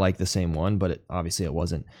 Looks kind of like the same one, but obviously it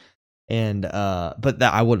wasn't. And but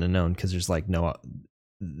that I wouldn't have known, because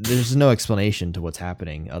there's no explanation to what's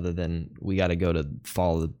happening other than we got to go to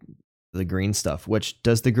follow the green stuff. Which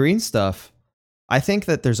does the green stuff? I think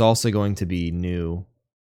that there's also going to be new.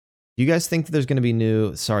 Do you guys think that there's going to be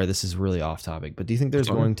new? Sorry, this is really off topic, but do you think there's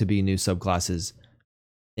going to be new subclasses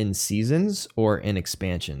in seasons or in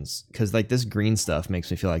expansions? Because like this green stuff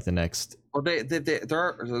makes me feel like the next. Well,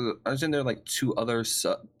 isn't there like 2 other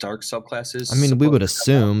dark subclasses? I mean, we would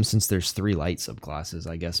assume, since there's 3 light subclasses,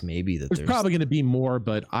 I guess maybe that there's probably going to be more,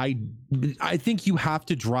 but I think you have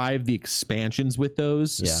to drive the expansions with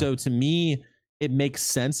those. Yeah. So to me, it makes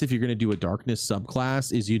sense if you're going to do a darkness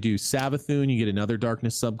subclass is you do Savathun, you get another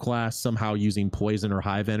darkness subclass somehow using poison or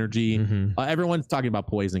hive energy. Mm-hmm. Everyone's talking about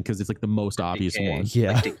poison because it's like the most obvious one.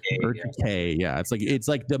 Yeah. Like decay. Yeah. It's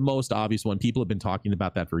like the most obvious one. People have been talking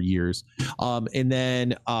about that for years. And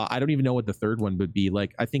then I don't even know what the third one would be.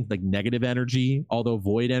 Like, I think like negative energy, although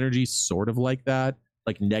void energy sort of like that,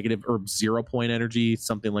 like negative or 0 point energy,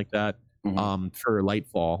 something like that. Mm-hmm. For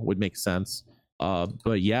Lightfall would make sense.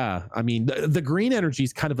 But yeah, I mean, the green energy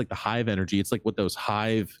is kind of like the hive energy. It's like what those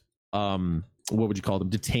hive, what would you call them?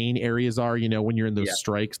 Detain areas are, when you're in those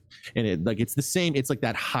strikes, and it's the same. It's like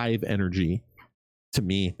that hive energy to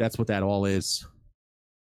me. That's what that all is.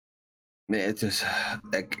 It just,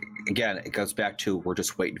 again, it goes back to, we're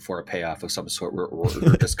just waiting for a payoff of some sort.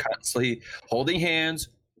 We're just constantly holding hands,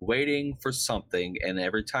 waiting for something, and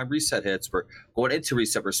every time reset hits, we're going into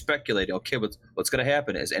reset, we're speculating, okay, what's going to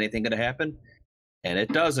happen? Is anything going to happen? And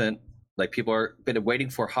it doesn't. Like, people are been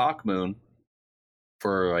waiting for Hawkmoon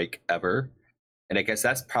for like ever, and I guess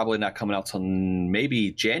that's probably not coming out till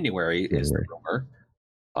maybe January is the rumor.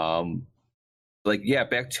 Like, yeah,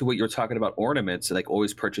 back to what you were talking about, ornaments, and like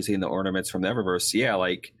always purchasing the ornaments from the Eververse. Yeah,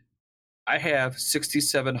 like I have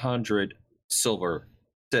 6,700 silver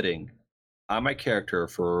sitting on my character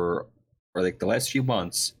for like the last few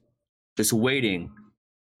months, just waiting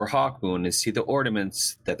for Hawkmoon to see the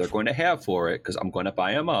ornaments that they're going to have for it, because I'm going to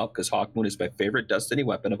buy them up, because Hawkmoon is my favorite Destiny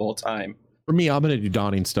weapon of all time. For me, I'm going to do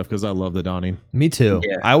Dawning stuff because I love the Dawning. Me too.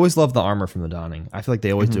 Yeah. I always love the armor from the Dawning. I feel like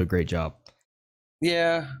they always do a great job.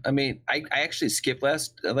 Yeah, I mean, I actually skipped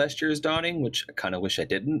last year's Dawning, which I kind of wish I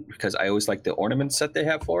didn't, because I always like the ornaments that they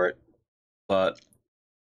have for it. But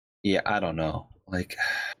yeah, I don't know. Like,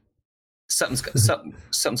 something's got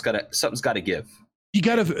to give. You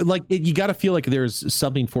gotta feel like there's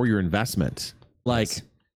something for your investment. Like,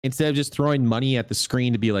 instead of just throwing money at the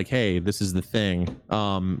screen to be like, hey, this is the thing.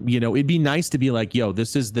 It'd be nice to be like, yo,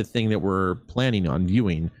 this is the thing that we're planning on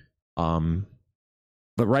viewing.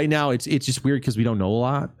 But right now it's just weird because we don't know a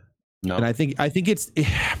lot. No. And I think it's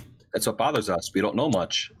that's what bothers us. We don't know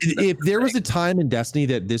much. If there was a time in Destiny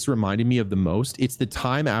that this reminded me of the most, it's the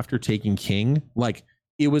time after taking King. Like,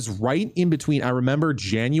 it was right in between. I remember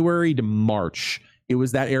January to March. It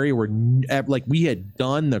was that area where like we had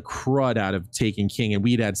done the crud out of taking King, and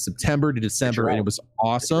we'd had September to December, and it was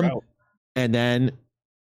awesome. And then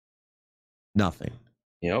nothing.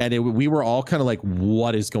 Yep. And we were all kind of like,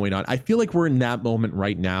 what is going on? I feel like we're in that moment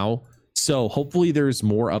right now. So hopefully there's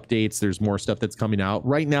more updates. There's more stuff that's coming out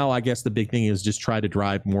right now. I guess the big thing is just try to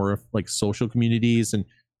drive more like social communities and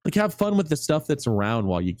like have fun with the stuff that's around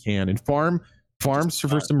while you can, and farms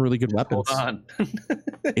for some really good weapons. Hold on.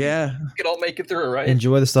 Yeah. You can all make it through, right?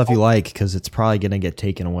 Enjoy the stuff you like, because it's probably going to get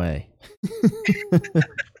taken away.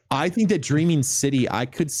 I think that I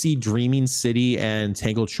could see Dreaming City and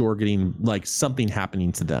Tangled Shore getting like something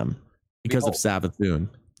happening to them because of Savathun.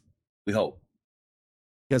 We hope.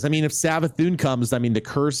 Because I mean, if Savathun comes, I mean, the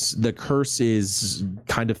curse is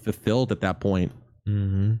kind of fulfilled at that point.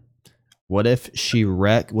 Mm-hmm. What if she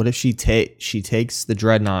takes the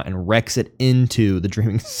Dreadnought and wrecks it into the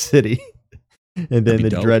Dreaming City, and then the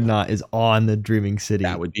dope. Dreadnought is on the Dreaming City?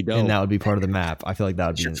 That would be dope, and that would be part of the map. I feel like that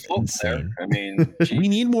would be insane. I mean, we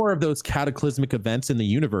need more of those cataclysmic events in the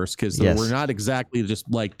universe, because we're not exactly just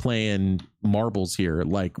like playing marbles here.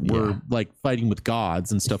 Like we're like fighting with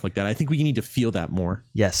gods and stuff like that. I think we need to feel that more.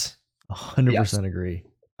 Yes, 100% agree.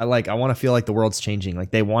 I want to feel like the world's changing.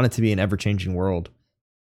 Like they want it to be an ever changing world.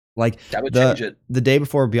 Like that would change it. The day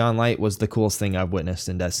before Beyond Light was the coolest thing I've witnessed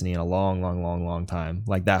in Destiny in a long time.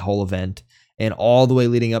 Like that whole event and all the way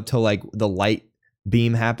leading up to like the light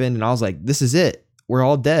beam happened, and I was like, this is it. We're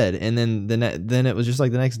all dead. And then it was just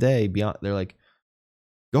like the next day. Beyond, they're like,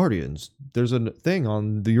 Guardians, there's a thing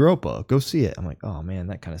on the Europa. Go see it. I'm like, oh man,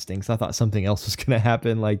 that kind of stinks. I thought something else was gonna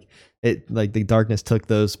happen. Like the darkness took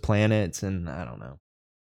those planets, and I don't know.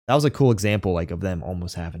 That was a cool example, like of them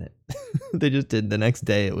almost having it. They just did the next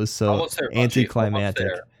day. It was so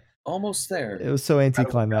anticlimactic. Almost there. It was so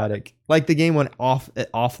anticlimactic. Like the game went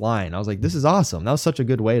offline. I was like, this is awesome. That was such a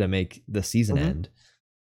good way to make the season end.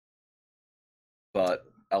 But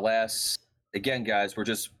alas, again, guys, we're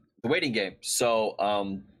just the waiting game. So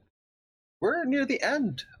we're near the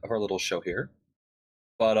end of our little show here.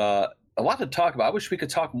 But a lot to talk about. I wish we could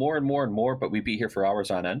talk more and more, but we'd be here for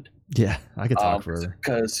hours on end. Yeah, I could talk forever.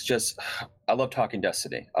 Because I love talking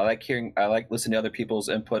Destiny. I like listening to other people's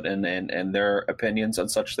input and their opinions on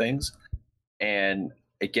such things. And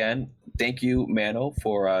again, thank you, Mano,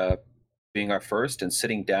 for being our first and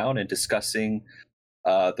sitting down and discussing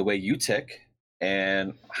the way you tick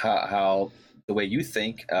and how the way you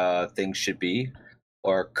think things should be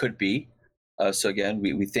or could be. So again,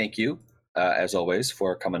 we thank you, as always,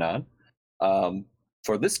 for coming on.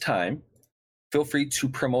 For this time, feel free to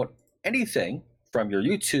promote anything from your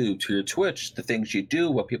YouTube to your Twitch, the things you do,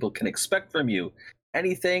 what people can expect from you.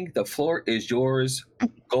 Anything, the floor is yours.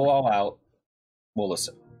 Go all out. We'll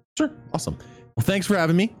listen. Sure. Awesome. Well, thanks for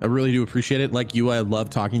having me. I really do appreciate it. Like you, I love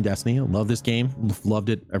talking Destiny. I love this game. Loved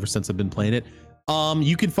it ever since I've been playing it.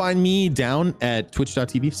 You can find me down at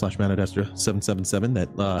twitch.tv/ManoDestra777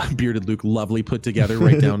 that bearded Luke lovely put together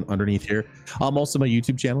right down underneath here. Also my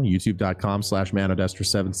YouTube channel,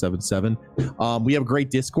 youtube.com/ManoDestra777. We have a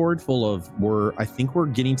great Discord full of, I think we're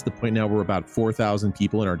getting to the point now where we're about 4,000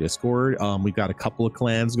 people in our Discord. We've got a couple of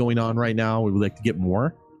clans going on right now. We would like to get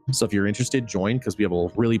more. So if you're interested, join, because we have a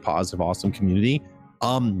really positive, awesome community.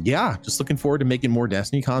 Yeah, just looking forward to making more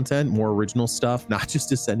Destiny content, more original stuff, not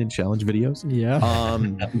just Ascendant challenge videos.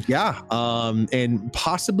 And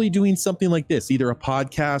possibly doing something like this, either a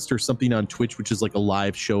podcast or something on Twitch, which is like a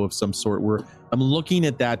live show of some sort, where I'm looking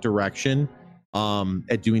at that direction,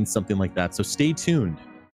 at doing something like that. So stay tuned.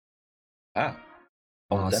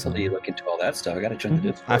 I'll definitely look into all that stuff. I got to join the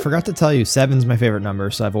Discord. I forgot to tell you, 7's my favorite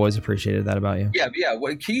number, so I've always appreciated that about you. Yeah.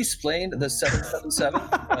 What, can you explain the 777?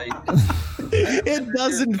 It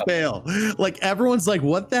doesn't fail. Like everyone's like,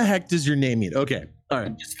 "What the heck does your name mean?" Okay, all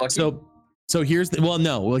right. So here's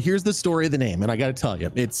here's the story of the name, and I got to tell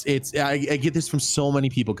you, it's I get this from so many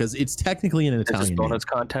people because it's technically an Italian bonus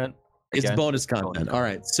content. It's bonus content. All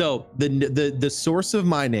right. So the source of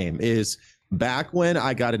my name is. Back when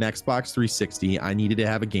I got an Xbox 360, I needed to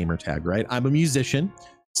have a gamer tag, right? I'm a musician.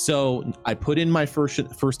 So I put in my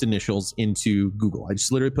first initials into Google. I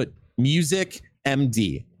just literally put music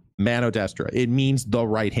MD, ManoDestra. It means the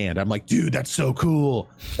right hand. I'm like, dude, that's so cool.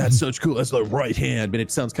 That's such cool. That's the right hand. But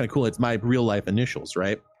it sounds kind of cool. It's my real life initials,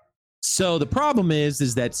 right? So the problem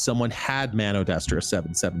is that someone had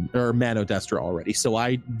ManoDestra777 or ManoDestra already. So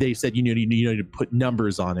they said, you need to put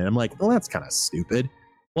numbers on it. I'm like, well, that's kind of stupid.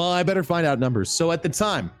 Well, I better find out numbers. So at the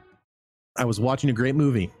time, I was watching a great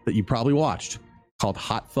movie that you probably watched called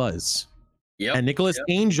Hot Fuzz. Yep. And Nicholas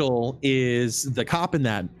Angel is the cop in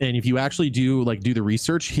that. And if you actually do the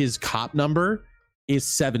research, his cop number is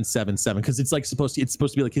 777 because it's supposed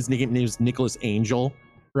to be like his name is Nicholas Angel,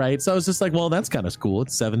 right? So I was just like, well, that's kind of cool.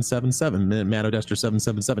 It's 777,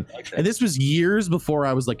 ManoDestra777. Okay. And this was years before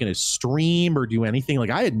I was like in a stream or do anything. Like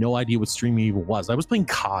I had no idea what streaming even was. I was playing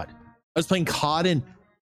COD. And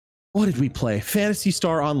what did we play? Phantasy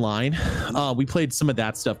Star Online. We played some of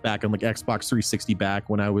that stuff back on like Xbox 360 back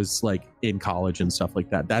when I was like in college and stuff like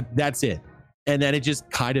that. That's it. And then it just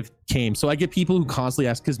kind of came. So I get people who constantly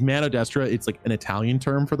ask, because ManoDestra, it's like an Italian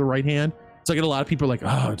term for the right hand. So I get a lot of people like,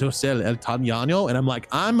 oh, do say Italiano? And I'm like,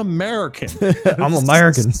 I'm American. I'm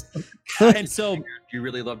American. And so you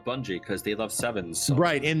really love Bungie because they love sevens. So.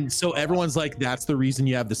 Right. And so everyone's like, that's the reason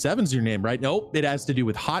you have the sevens in your name, right? Nope. It has to do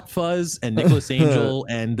with Hot Fuzz and Nicholas Angel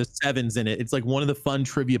and the sevens in it. It's like one of the fun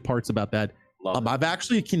trivia parts about that. I've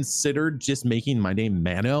actually considered just making my name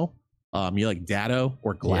Mano. You like Dado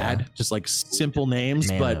or Glad, just like simple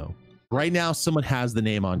names. Mano. But right now someone has the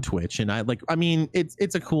name on Twitch and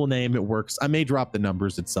it's a cool name. It works. I may drop the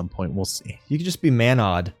numbers at some point. We'll see. You could just be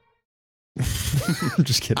Manod. I'm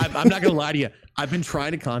just kidding. I'm not gonna lie to you. I've been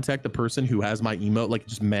trying to contact the person who has my emote, like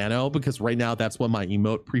just Mano, because right now that's what my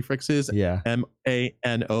emote prefix is. Yeah.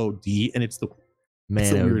 MANOD, and it's the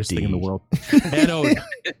Mano weirdest D. thing in the world. Mano.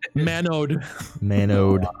 Manode.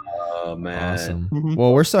 Manode. Oh man. Awesome. Mhm.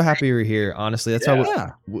 Well, we're so happy you're here. Honestly, that's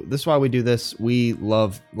Yeah. this is why we do this. We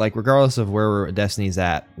love, like, regardless of where Destiny's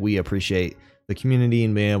at, we appreciate the community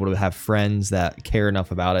and being able to have friends that care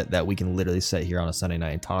enough about it that we can literally sit here on a Sunday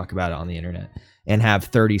night and talk about it on the internet and have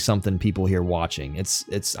 30 something people here watching.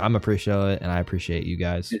 I'm appreciative, and I appreciate you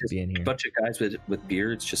guys Just being here. A bunch of guys with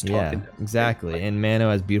beards just Yeah, talking. exactly. And Mano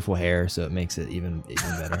has beautiful hair, so it makes it even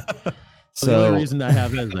better. The only So reason I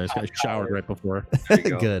have is I just got showered right before. There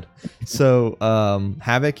you go. good. So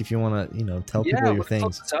Havoc, if you want to, tell people your let's close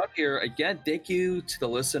things. this out here. Again, thank you to the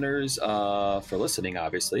listeners for listening,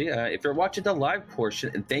 obviously. If you're watching the live portion,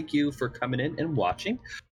 and thank you for coming in and watching.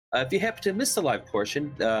 If you happen to miss the live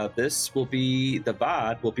portion, the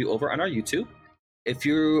VOD will be over on our YouTube. If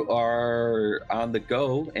you are on the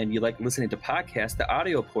go and you like listening to podcasts, the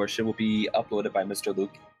audio portion will be uploaded by Mr.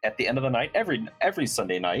 Luke at the end of the night, every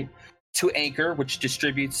Sunday night, to Anchor, which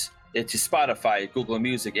distributes it to Spotify, Google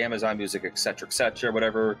Music, Amazon Music, etc.,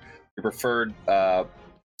 whatever your preferred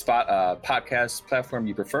podcast platform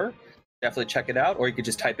you prefer. Definitely check it out, or you could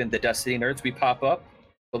just type in the Destiny Nerds. We pop up.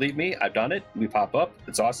 Believe me, I've done it. We pop up.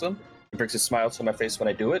 It's awesome. It brings a smile to my face when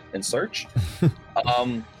I do it and search.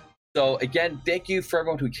 So again, thank you for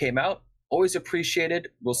everyone who came out. Always appreciated.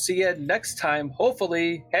 We'll see you next time.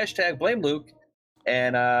 Hopefully, #blame Luke.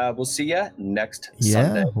 And we'll see you next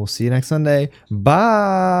Sunday. Yeah, we'll see you next Sunday. Bye.